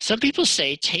 Some people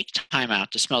say take time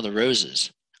out to smell the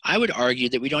roses. I would argue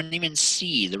that we don't even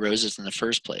see the roses in the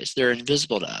first place. They're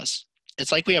invisible to us.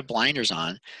 It's like we have blinders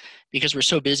on because we're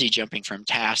so busy jumping from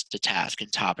task to task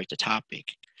and topic to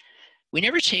topic. We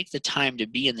never take the time to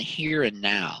be in the here and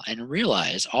now and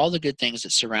realize all the good things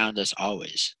that surround us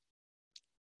always.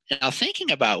 Now,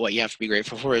 thinking about what you have to be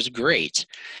grateful for is great.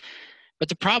 But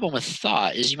the problem with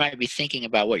thought is you might be thinking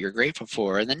about what you're grateful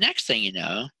for, and the next thing you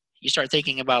know, you start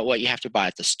thinking about what you have to buy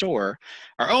at the store,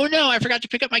 or, oh no, I forgot to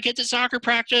pick up my kids at soccer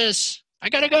practice. I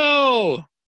gotta go.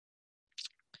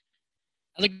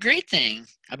 Now, the great thing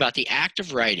about the act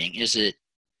of writing is it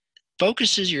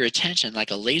focuses your attention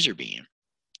like a laser beam.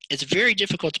 It's very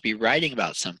difficult to be writing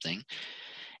about something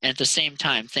and at the same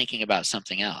time thinking about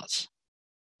something else.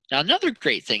 Now, another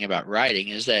great thing about writing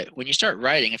is that when you start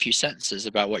writing a few sentences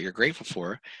about what you're grateful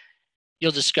for,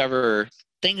 you'll discover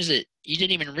things that you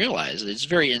didn't even realize.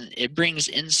 It brings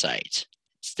insight.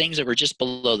 It's things that were just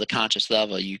below the conscious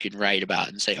level you can write about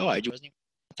and say, oh, I wasn't even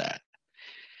about that.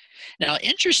 Now,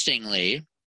 interestingly,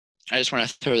 I just want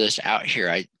to throw this out here.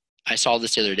 I saw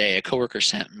this the other day. A coworker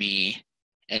sent me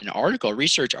an article, a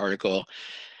research article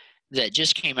that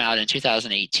just came out in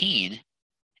 2018.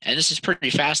 And this is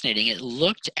pretty fascinating. It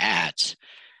looked at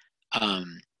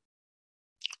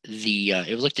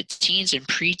teens and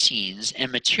preteens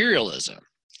and materialism,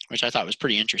 which I thought was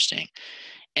pretty interesting.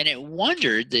 And it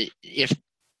wondered that if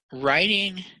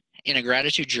writing in a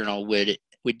gratitude journal would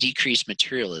decrease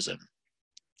materialism.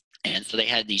 And so they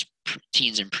had these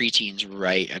teens and preteens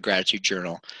write a gratitude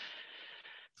journal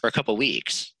for a couple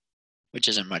weeks, which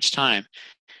isn't much time.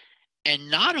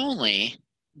 And not only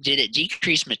did it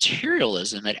decrease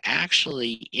materialism, it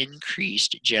actually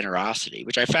increased generosity,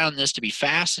 which I found this to be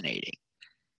fascinating.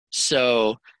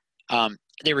 So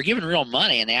they were given real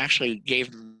money, and they actually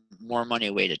gave more money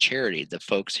away to charity, the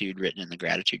folks who'd written in the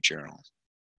gratitude journal.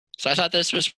 So I thought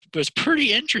this was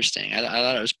pretty interesting. I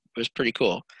thought it was pretty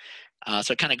cool.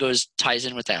 So it kind of ties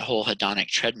in with that whole hedonic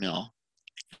treadmill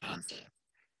concept.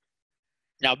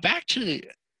 Now back to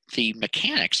the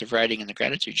mechanics of writing in the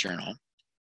gratitude journal.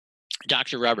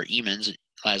 Dr. Robert Emmons,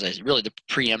 really the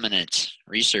preeminent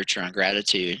researcher on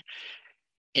gratitude,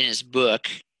 in his book,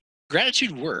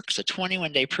 Gratitude Works, a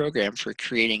 21-day program for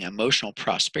creating emotional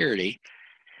prosperity,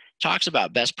 talks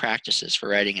about best practices for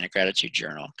writing in a gratitude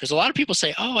journal. Because a lot of people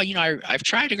say, oh, I've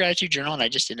tried a gratitude journal and I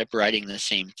just end up writing the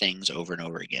same things over and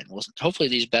over again. Well, hopefully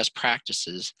these best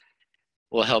practices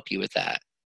will help you with that.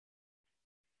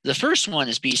 The first one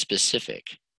is be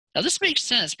specific. Now this makes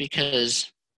sense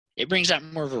because it brings out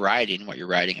more variety in what you're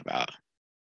writing about.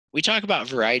 We talk about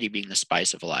variety being the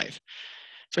spice of life.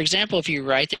 For example, if you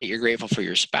write that you're grateful for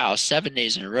your spouse 7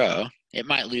 days in a row, it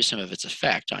might lose some of its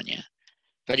effect on you.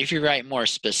 But if you write more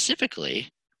specifically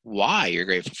why you're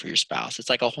grateful for your spouse, it's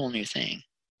like a whole new thing.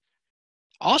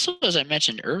 Also, as I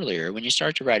mentioned earlier, when you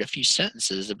start to write a few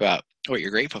sentences about what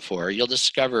you're grateful for, you'll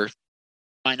discover you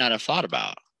might not have thought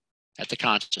about at the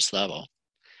conscious level.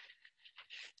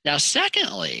 Now,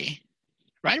 secondly,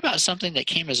 write about something that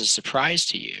came as a surprise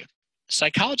to you.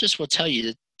 Psychologists will tell you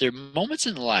that there are moments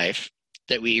in life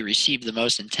that we receive the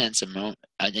most intense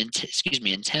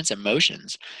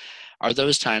emotions are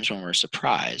those times when we're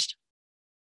surprised,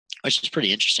 which is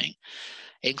pretty interesting.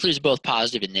 It includes both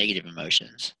positive and negative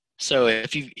emotions. So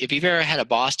if you've ever had a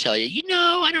boss tell you,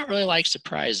 I don't really like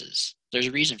surprises, there's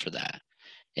a reason for that.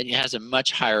 And it has a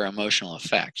much higher emotional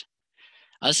effect.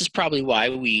 This is probably why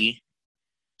we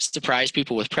surprise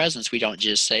people with presents. We don't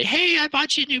just say, hey, I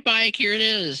bought you a new bike, here it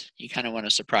is. You kind of want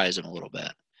to surprise them a little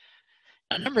bit.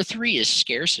 Now, number 3 is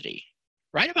scarcity.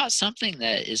 Write about something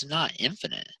that is not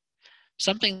infinite,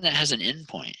 something that has an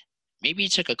endpoint. Maybe you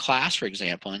took a class, for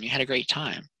example, and you had a great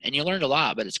time, and you learned a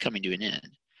lot, but it's coming to an end.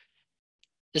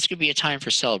 This could be a time for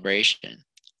celebration.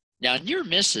 Now, near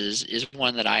misses is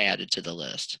one that I added to the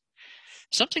list.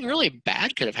 Something really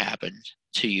bad could have happened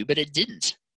to you, but it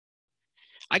didn't.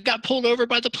 I got pulled over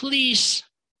by the police,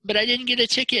 but I didn't get a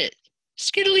ticket.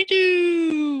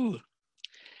 Skiddly-doo!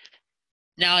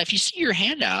 Now, if you see your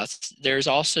handouts, there's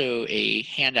also a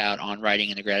handout on writing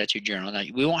in the gratitude journal. Now,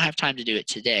 we won't have time to do it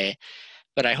today,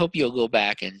 but I hope you'll go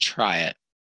back and try it.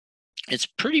 It's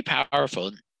pretty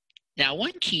powerful. Now,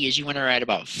 one key is you want to write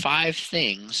about 5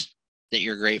 things that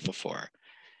you're grateful for.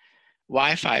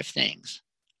 Why 5 things?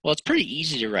 Well, it's pretty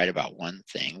easy to write about 1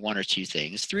 thing, 1 or 2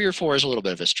 things. 3 or 4 is a little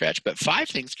bit of a stretch, but 5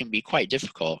 things can be quite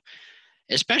difficult,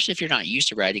 especially if you're not used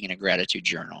to writing in a gratitude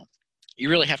journal. You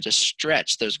really have to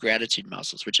stretch those gratitude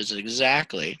muscles, which is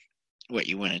exactly what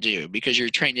you want to do, because you're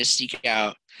trying to seek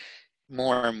out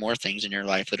more and more things in your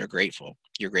life that you're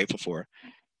grateful for.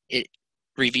 It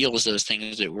reveals those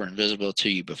things that were invisible to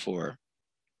you before.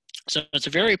 So it's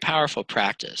a very powerful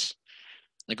practice,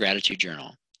 the gratitude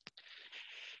journal.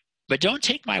 But don't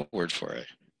take my word for it.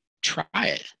 Try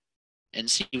it and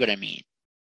see what I mean.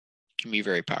 It can be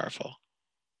very powerful.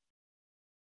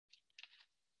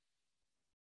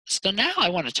 So now I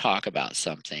want to talk about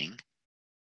something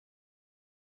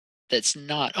that's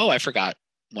not, I forgot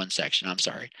one section, I'm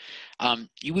sorry.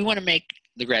 We want to make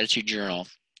the gratitude journal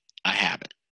a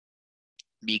habit,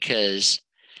 because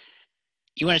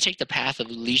you want to take the path of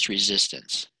least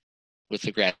resistance with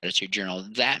the gratitude journal.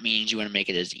 That means you want to make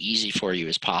it as easy for you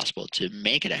as possible to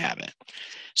make it a habit.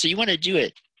 So you want to do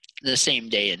it the same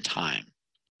day and time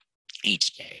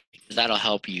each day. That'll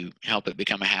help it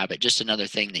become a habit, just another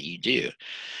thing that you do.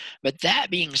 But that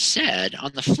being said,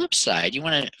 on the flip side, you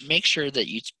want to make sure that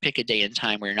you pick a day and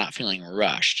time where you're not feeling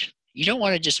rushed. You don't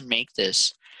want to just make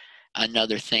this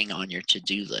another thing on your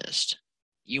to-do list.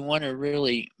 You want to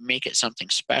really make it something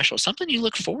special, something you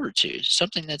look forward to,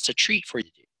 something that's a treat for you to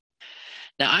do.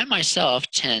 Now, I myself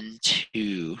tend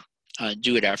to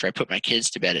do it after I put my kids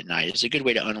to bed at night. It's a good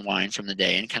way to unwind from the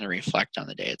day and kind of reflect on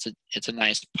the day. It's a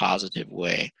nice positive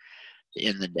way to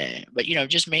end the day. But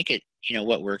just make it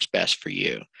what works best for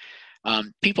you.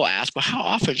 People ask, well, how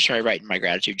often should I write in my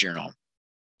gratitude journal?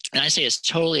 And I say it's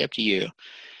totally up to you.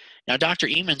 Now, Dr.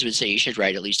 Emmons would say you should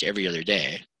write at least every other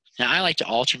day. Now, I like to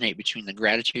alternate between the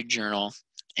gratitude journal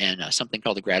and something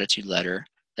called the gratitude letter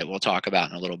that we'll talk about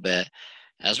in a little bit,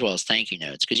 as well as thank you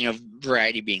notes, because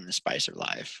variety being the spice of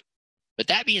life. But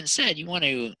that being said, you want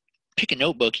to pick a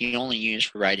notebook you only use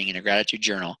for writing in a gratitude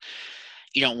journal.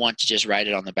 You don't want to just write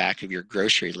it on the back of your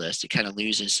grocery list. It kind of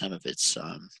loses some of its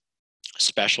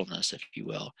specialness, if you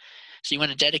will. So you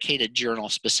want to dedicate a journal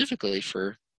specifically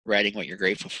for writing what you're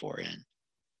grateful for in.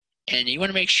 And you want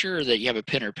to make sure that you have a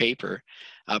pen or paper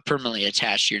permanently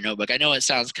attached to your notebook. I know it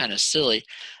sounds kind of silly,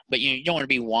 but you don't want to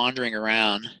be wandering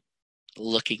around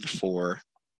looking for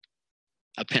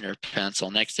a pen or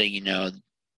pencil. Next thing you know,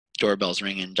 doorbell's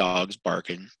ringing, dogs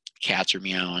barking, cats are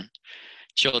meowing,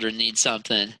 children need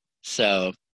something.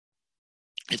 So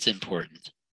it's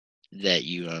important that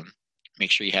you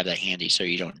make sure you have that handy so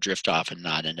you don't drift off and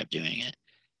not end up doing it.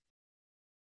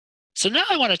 So now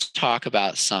I want to talk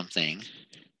about something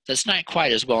that's not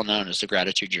quite as well known as the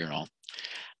gratitude journal.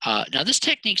 Now, this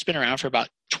technique's been around for about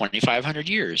 2,500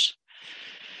 years.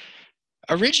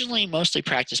 Originally mostly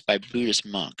practiced by Buddhist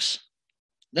monks.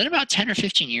 Then about 10 or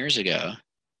 15 years ago,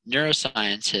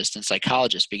 neuroscientists and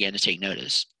psychologists began to take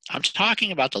notice. I'm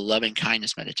talking about the loving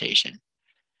kindness meditation.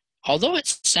 Although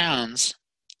it sounds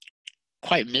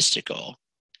quite mystical,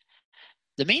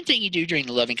 the main thing you do during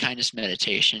the loving kindness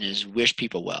meditation is wish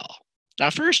people well. Now,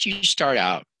 first you start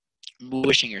out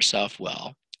wishing yourself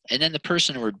well, and then the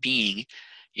person or being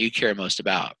you care most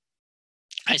about.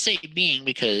 I say being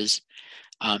because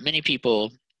many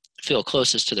people feel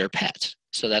closest to their pet,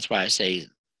 so that's why I say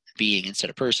being instead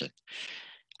of person.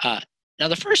 Now,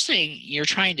 the first thing you're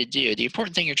trying to do, the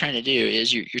important thing you're trying to do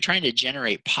is you're trying to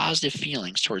generate positive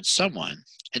feelings towards someone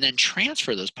and then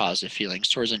transfer those positive feelings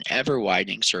towards an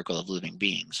ever-widening circle of living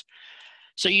beings.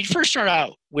 So you'd first start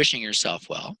out wishing yourself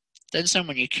well, then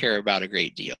someone you care about a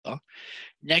great deal,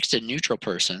 next a neutral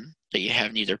person that you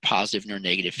have neither positive nor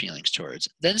negative feelings towards,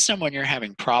 then someone you're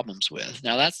having problems with.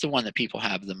 Now, that's the one that people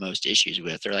have the most issues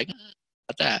with. They're like,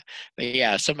 about that. But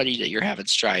yeah, somebody that you're having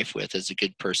strife with is a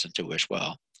good person to wish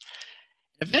well.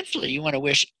 Eventually, you want to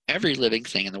wish every living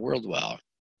thing in the world well.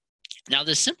 Now,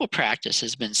 this simple practice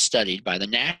has been studied by the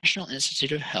National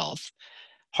Institute of Health,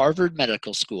 Harvard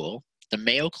Medical School, the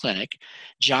Mayo Clinic,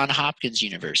 Johns Hopkins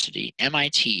University,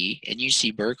 MIT, and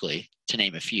UC Berkeley, to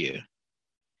name a few.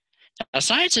 Now,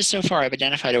 scientists so far have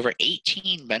identified over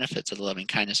 18 benefits of the loving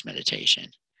kindness meditation.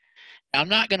 Now, I'm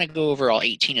not going to go over all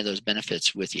 18 of those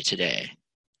benefits with you today.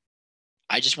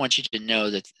 I just want you to know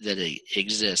that it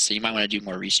exists, so you might want to do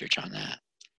more research on that.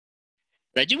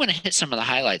 But I do want to hit some of the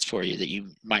highlights for you that you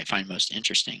might find most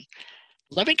interesting.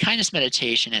 Loving kindness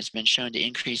meditation has been shown to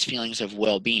increase feelings of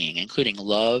well-being, including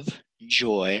love,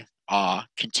 joy, awe,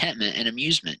 contentment, and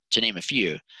amusement, to name a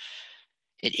few.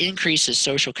 It increases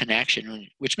social connection,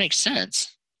 which makes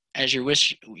sense, as you're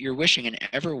wishing an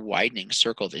ever-widening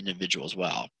circle of individuals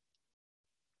well.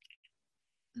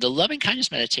 The loving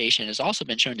kindness meditation has also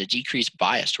been shown to decrease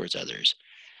bias towards others.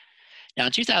 Now,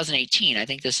 in 2018, I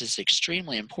think this is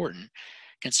extremely important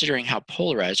considering how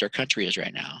polarized our country is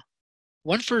right now.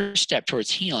 One first step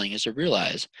towards healing is to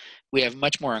realize we have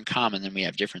much more in common than we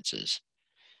have differences.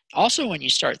 Also, when you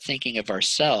start thinking of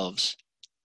ourselves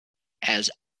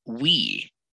as we,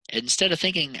 instead of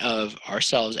thinking of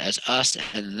ourselves as us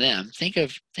and them, think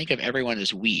of everyone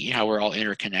as we, how we're all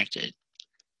interconnected.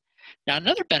 Now,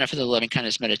 another benefit of the loving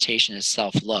kindness meditation is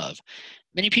self-love.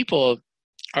 Many people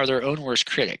are their own worst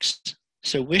critics.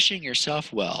 So wishing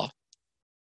yourself well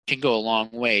can go a long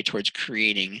way towards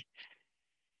creating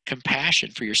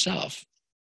compassion for yourself.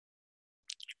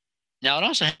 Now, it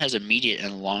also has immediate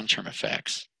and long-term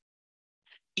effects.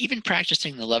 Even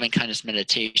practicing the loving kindness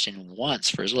meditation once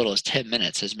for as little as 10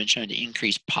 minutes has been shown to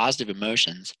increase positive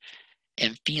emotions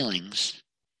and feelings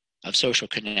of social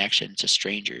connection to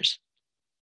strangers.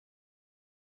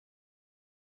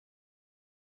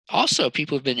 Also,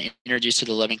 people who've been introduced to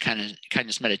the loving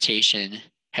kindness meditation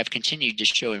have continued to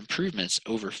show improvements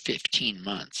over 15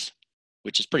 months,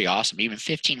 which is pretty awesome. Even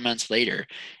 15 months later,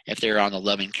 if they're on the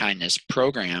loving kindness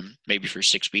program, maybe for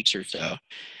 6 weeks or so,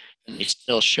 and they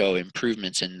still show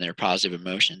improvements in their positive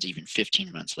emotions even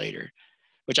 15 months later,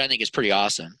 which I think is pretty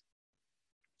awesome.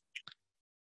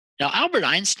 Now, Albert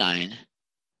Einstein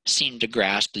seemed to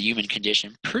grasp the human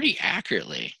condition pretty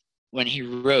accurately when he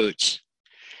wrote,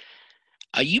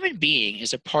 "A human being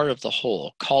is a part of the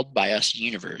whole called by us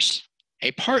universe,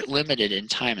 a part limited in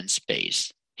time and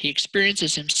space. He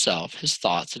experiences himself, his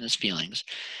thoughts, and his feelings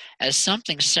as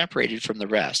something separated from the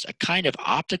rest, a kind of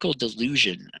optical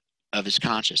delusion of his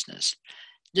consciousness.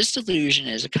 This delusion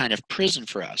is a kind of prison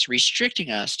for us,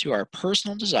 restricting us to our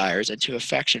personal desires and to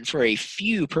affection for a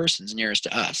few persons nearest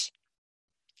to us.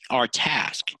 Our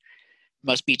task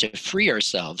must be to free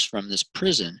ourselves from this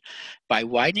prison by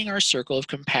widening our circle of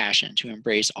compassion to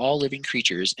embrace all living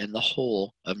creatures and the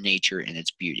whole of nature in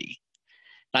its beauty."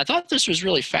 And I thought this was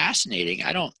really fascinating.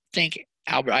 I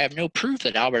have no proof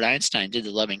that Albert Einstein did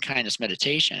the loving kindness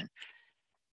meditation,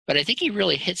 but I think he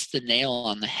really hits the nail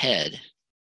on the head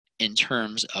in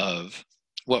terms of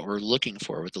what we're looking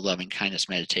for with the loving kindness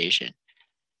meditation.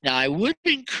 Now, I would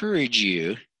encourage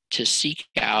you to seek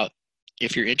out,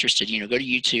 if you're interested, go to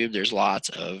YouTube. There's lots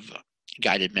of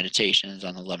guided meditations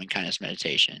on the loving kindness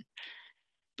meditation.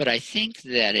 But I think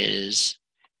that is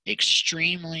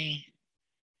extremely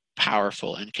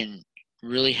powerful and can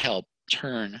really help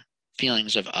turn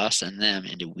feelings of us and them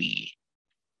into we.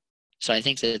 So I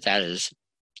think that is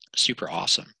super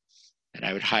awesome, and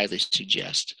I would highly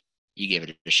suggest you give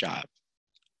it a shot.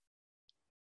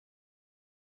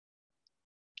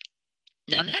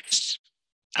 Now, next,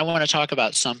 I want to talk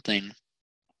about something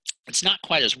that's not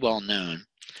quite as well known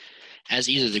as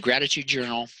either the gratitude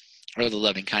journal or the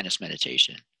loving kindness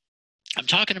meditation. I'm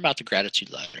talking about the gratitude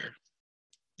letter.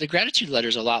 The gratitude letter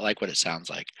is a lot like what it sounds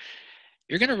like.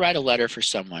 You're going to write a letter for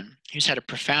someone who's had a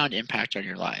profound impact on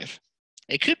your life.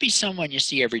 It could be someone you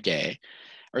see every day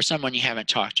or someone you haven't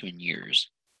talked to in years.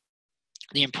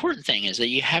 The important thing is that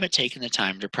you haven't taken the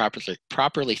time to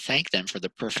properly thank them for the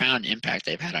profound impact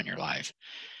they've had on your life.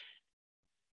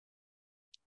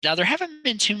 Now, there haven't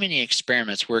been too many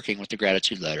experiments working with the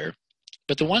gratitude letter,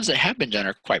 but the ones that have been done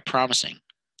are quite promising.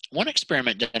 One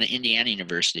experiment done at Indiana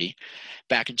University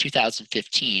back in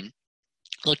 2015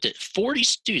 looked at 40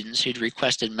 students who'd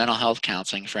requested mental health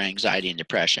counseling for anxiety and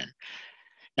depression.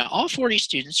 Now, all 40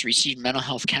 students received mental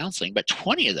health counseling, but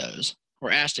 20 of those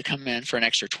were asked to come in for an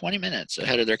extra 20 minutes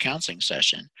ahead of their counseling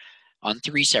session on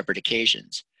 3 separate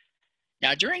occasions.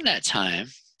 Now, during that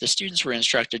time, the students were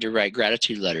instructed to write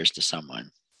gratitude letters to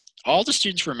someone. All the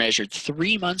students were measured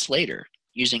 3 months later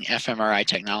using fMRI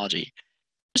technology.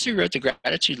 Those who wrote the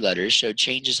gratitude letters showed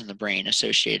changes in the brain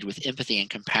associated with empathy and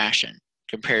compassion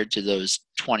compared to those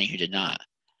 20 who did not.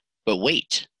 But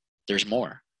wait, there's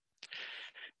more.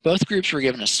 Both groups were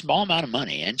given a small amount of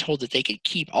money and told that they could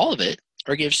keep all of it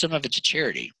or give some of it to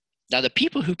charity. Now, the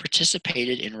people who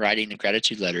participated in writing the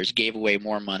gratitude letters gave away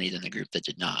more money than the group that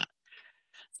did not.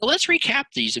 So let's recap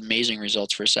these amazing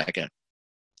results for a second.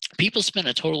 People spent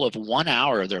a total of 1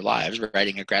 hour of their lives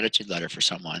writing a gratitude letter for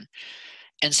someone,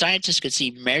 and scientists could see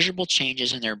measurable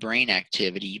changes in their brain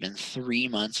activity even 3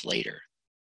 months later.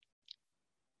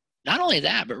 Not only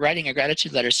that, but writing a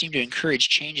gratitude letter seemed to encourage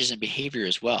changes in behavior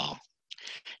as well.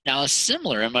 Now, a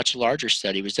similar and much larger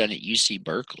study was done at UC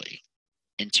Berkeley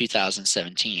in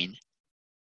 2017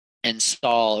 and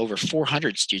saw over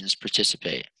 400 students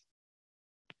participate.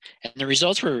 And the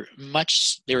results were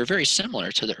very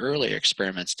similar to the earlier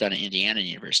experiments done at Indiana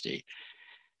University.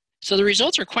 So the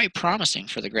results are quite promising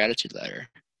for the gratitude letter.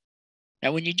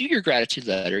 Now, when you do your gratitude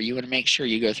letter, you want to make sure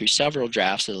you go through several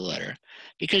drafts of the letter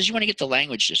because you want to get the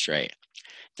language just right.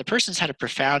 The person's had a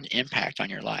profound impact on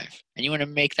your life, and you want to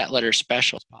make that letter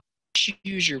special.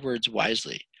 Choose your words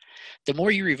wisely. the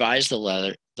more you revise the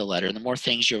letter, the more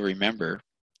things you'll remember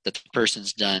that the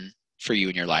person's done for you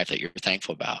in your life that you're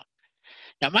thankful about.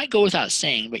 Now, it might go without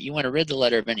saying, but you want to rid the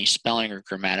letter of any spelling or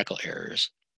grammatical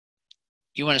errors.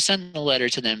 You want to send the letter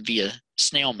to them via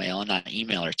snail mail and not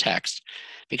email or text,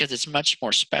 because it's much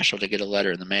more special to get a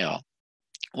letter in the mail.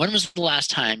 When was the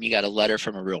last time you got a letter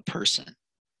from a real person,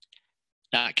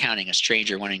 not counting a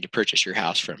stranger wanting to purchase your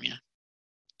house from you?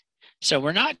 So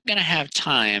we're not going to have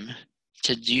time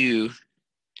to do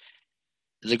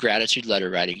the gratitude letter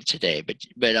writing today, but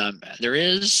there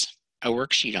is a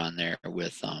worksheet on there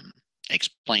with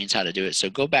explains how to do it. So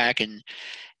go back and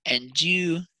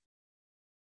do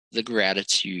the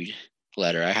gratitude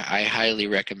letter. I highly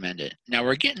recommend it. Now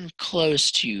we're getting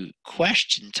close to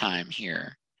question time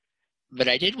here, but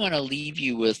I did want to leave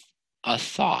you with a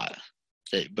thought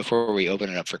that before we open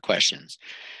it up for questions.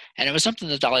 And it was something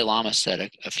the Dalai Lama said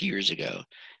a few years ago.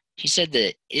 He said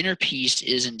that inner peace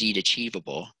is indeed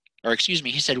achievable, or excuse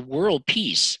me, he said world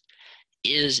peace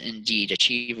is indeed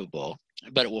achievable,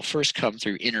 but it will first come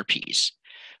through inner peace,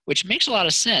 which makes a lot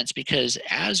of sense, because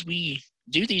as we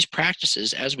do these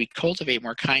practices, as we cultivate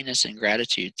more kindness and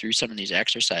gratitude through some of these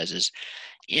exercises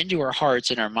into our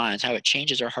hearts and our minds, how it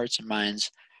changes our hearts and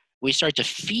minds, we start to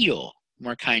feel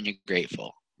more kind and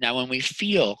grateful. Now, when we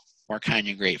feel more kind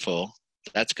and grateful,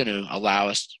 that's going to allow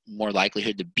us more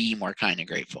likelihood to be more kind and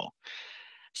grateful.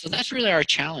 So that's really our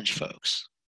challenge, folks,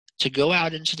 to go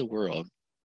out into the world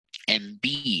and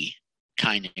be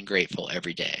kind and grateful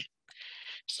every day.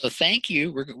 So thank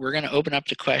you. We're going to open up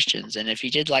to questions. And if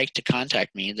you did like to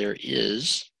contact me, there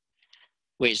is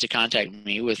ways to contact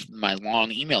me with my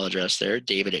long email address there,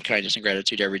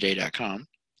 david@kindnessandgratitudeeveryday.com.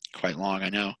 Quite long, I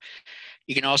know.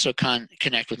 You can also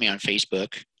connect with me on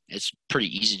Facebook. It's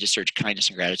pretty easy to search Kindness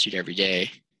and Gratitude Every Day.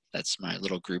 That's my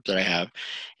little group that I have.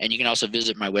 And you can also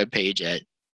visit my webpage at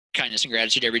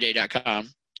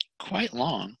kindnessandgratitudeeveryday.com. Quite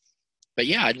long. But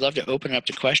yeah, I'd love to open it up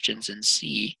to questions and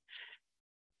see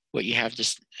what you have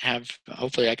to have.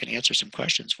 Hopefully I can answer some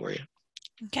questions for you.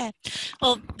 Okay.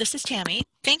 Well, this is Tammy.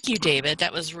 Thank you, David.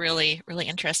 That was really, really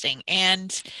interesting.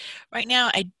 And right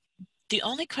now, the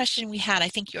only question we had, I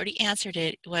think you already answered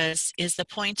it, is the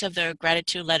point of the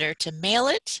gratitude letter to mail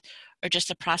it or just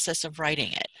the process of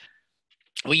writing it?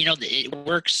 Well, it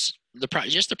works.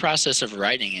 Just the process of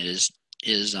writing it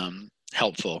is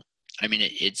helpful. I mean,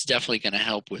 it's definitely going to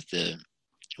help with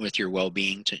your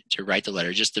well-being to write the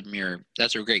letter.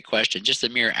 That's a great question. Just the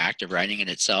mere act of writing in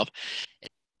itself,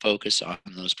 focus on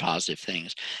those positive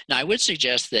things. Now, I would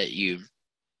suggest that you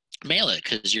mail it,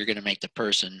 because you're going to make the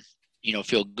person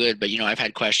feel good. But I've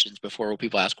had questions before where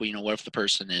people ask, well, what if the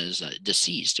person is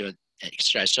deceased?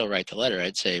 Should I still write the letter?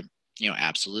 I'd say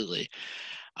absolutely.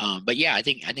 But yeah, I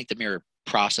think the mere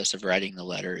process of writing the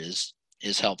letter is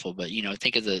helpful. But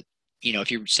think of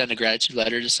if you send a gratitude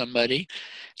letter to somebody,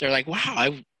 they're like,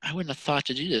 wow, I wouldn't have thought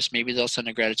to do this. Maybe they'll send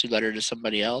a gratitude letter to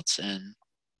somebody else and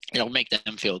it'll make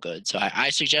them feel good. So I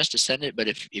suggest to send it, but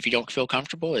if you don't feel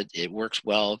comfortable, it works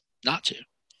well not to.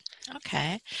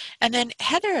 Okay. And then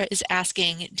Heather is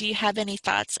asking, do you have any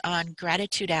thoughts on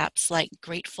gratitude apps like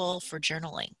Grateful for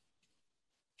journaling?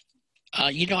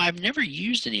 I've never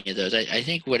used any of those. I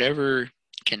think whatever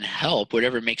can help,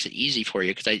 whatever makes it easy for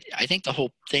you, because I think the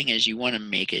whole thing is you want to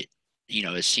make it,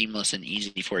 as seamless and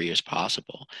easy for you as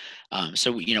possible.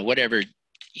 So, whatever,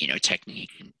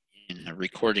 technique in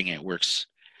recording it works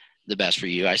the best for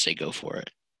you, I say go for it.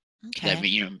 Okay. That,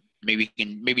 maybe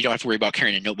you don't have to worry about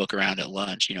carrying a notebook around at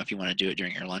lunch, if you want to do it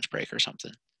during your lunch break or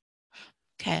something.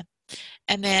 Okay.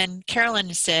 And then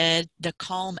Carolyn said the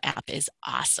Calm app is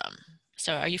awesome.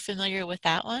 So are you familiar with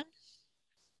that one?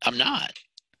 I'm not.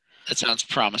 That sounds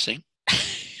promising.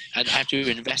 I'd have to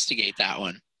investigate that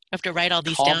one. I have to write all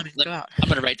these down and go out. I'm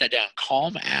going to write that down.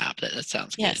 Calm app. That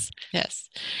sounds good. Yes.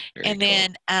 Very and cool. then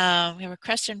we have a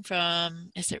question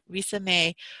from, is it Risa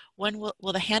May? When will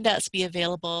the handouts be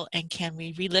available, and can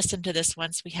we re-listen to this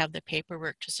once we have the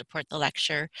paperwork to support the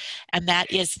lecture? And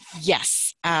that is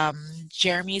yes.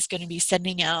 Jeremy is going to be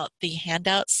sending out the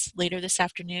handouts later this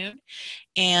afternoon,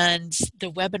 and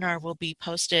the webinar will be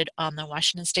posted on the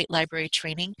Washington State Library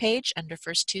training page under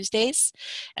First Tuesdays,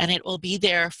 and it will be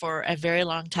there for a very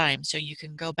long time, so you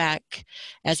can go back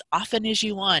as often as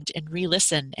you want and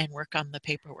re-listen and work on the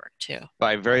paperwork too.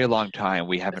 By a very long time,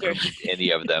 we haven't removed any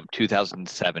of them.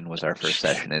 2007 was our first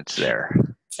session. It's there.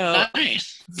 So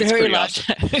nice. Very long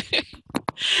awesome. time.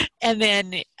 And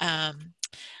then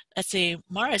let's see,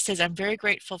 Mara says, I'm very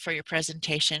grateful for your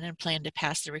presentation and plan to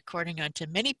pass the recording on to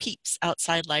many peeps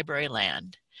outside library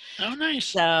land. Oh, nice.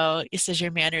 So it says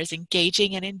your manner is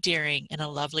engaging and endearing in a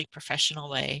lovely professional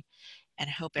way. and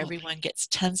hope Oh, everyone gets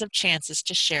tons of chances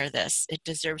to share this. It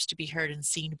deserves to be heard and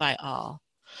seen by all.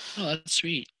 oh, that's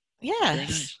sweet. Very Yes.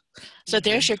 nice. So Yeah, very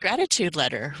there's your cool. gratitude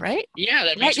letter, right? Yeah,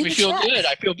 that Right makes in me the feel chat. good.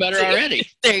 I feel better See? already.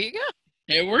 There you go.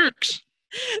 It works.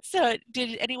 So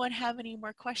did anyone have any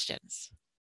more questions?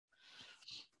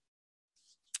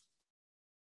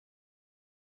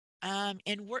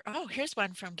 Here's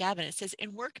one from Gavin. It says,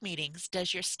 in work meetings,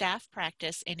 does your staff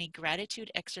practice any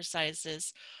gratitude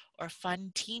exercises or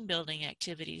fun team building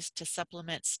activities to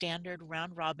supplement standard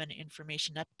round robin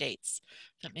information updates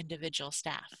from individual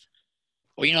staff?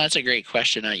 Well, that's a great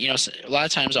question. A lot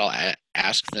of times I'll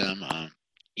ask them,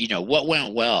 what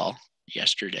went well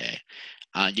yesterday?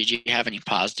 Did you have any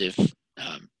positive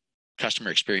customer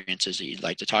experiences that you'd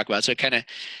like to talk about? So it kind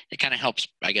of helps,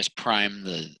 I guess, prime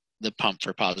the pump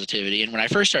for positivity. And when I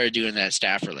first started doing that,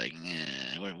 staff were like,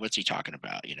 "What's he talking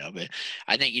about?" But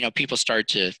I think people start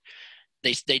to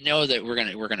they know that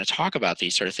we're gonna talk about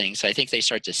these sort of things. So I think they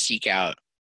start to seek out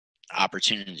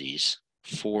opportunities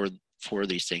for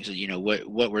these things.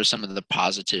 What were some of the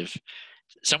positive?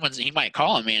 He might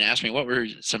call on me and ask me, what were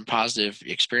some positive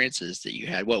experiences that you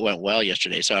had? What went well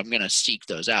yesterday? So I'm going to seek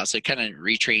those out. So it kind of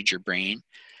retrains your brain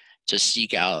to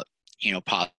seek out,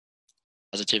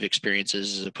 positive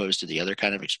experiences as opposed to the other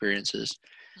kind of experiences.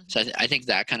 Mm-hmm. So I think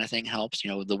that kind of thing helps.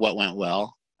 The what went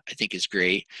well, I think, is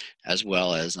great, as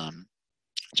well as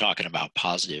talking about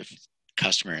positive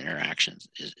customer interactions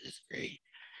is great.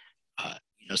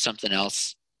 Something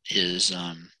else is,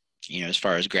 as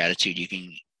far as gratitude, you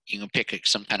can pick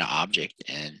some kind of object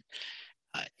and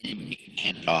you can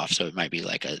hand it off. So it might be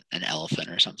like an elephant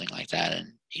or something like that.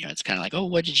 And, it's kind of like, oh,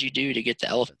 what did you do to get the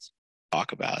elephants?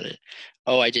 Talk about it.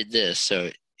 Oh, I did this. So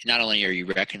not only are you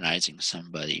recognizing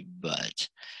somebody, but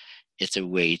it's a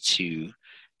way to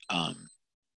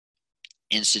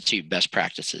institute best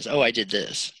practices. Oh, I did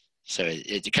this. So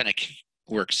it kind of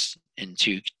works in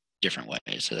two different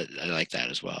ways. So I like that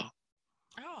as well.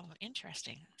 Oh,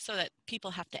 interesting. So that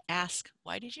people have to ask,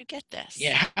 why did you get this?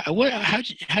 Yeah,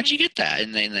 how'd you get that?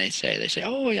 And then they say,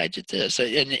 oh, I did this.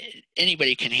 And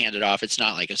anybody can hand it off. It's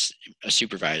not like a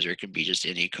supervisor. It can be just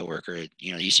any coworker.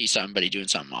 You see somebody doing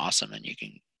something awesome, and you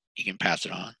can pass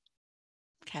it on.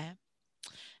 Okay,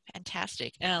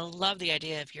 fantastic. And I love the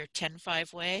idea of your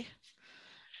 10-5 way.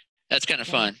 That's kind of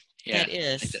fun. Yeah, that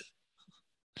is.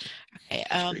 Okay.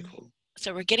 That's pretty cool.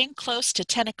 So we're getting close to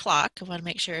 10 o'clock. I want to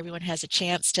make sure everyone has a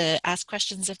chance to ask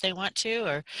questions if they want to,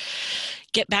 or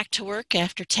get back to work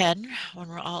after 10 when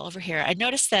we're all over here. I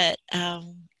noticed that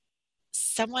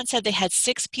someone said they had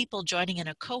 6 people joining in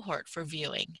a cohort for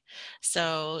viewing.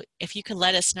 So if you could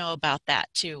let us know about that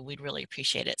too, we'd really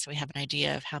appreciate it, so we have an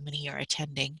idea of how many are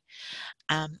attending.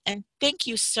 And thank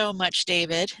you so much,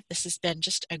 David. This has been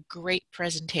just a great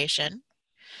presentation.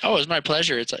 Oh, it was my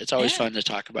pleasure. It's always fun to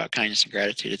talk about kindness and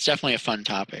gratitude. It's definitely a fun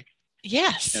topic.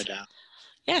 Yes. No doubt.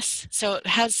 Yes. So it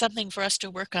has something for us to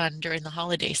work on during the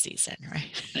holiday season,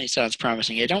 right? That sounds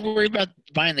promising. Yeah, don't worry about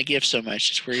buying the gift so much.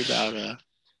 Just worry about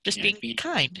just being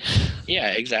kind.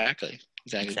 Yeah, exactly.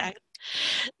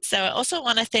 So I also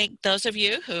want to thank those of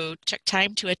you who took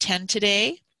time to attend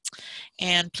today.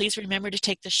 And please remember to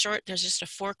take the there's just a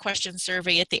 4-question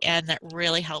survey at the end that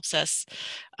really helps us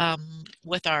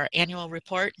with our annual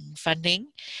report and funding.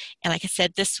 And like I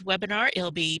said, this webinar, it'll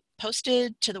be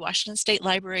posted to the Washington State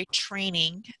Library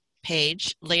training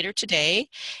page later today,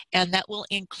 and that will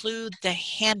include the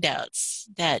handouts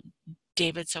that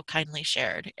David so kindly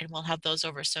shared, and we'll have those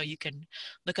over so you can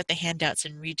look at the handouts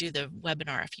and redo the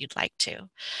webinar if you'd like to.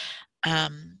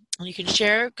 You can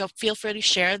feel free to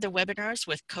share the webinars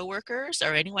with coworkers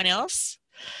or anyone else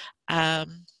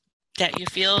that you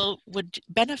feel would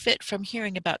benefit from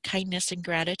hearing about kindness and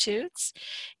gratitudes.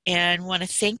 And want to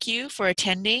thank you for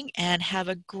attending, and have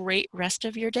a great rest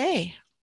of your day.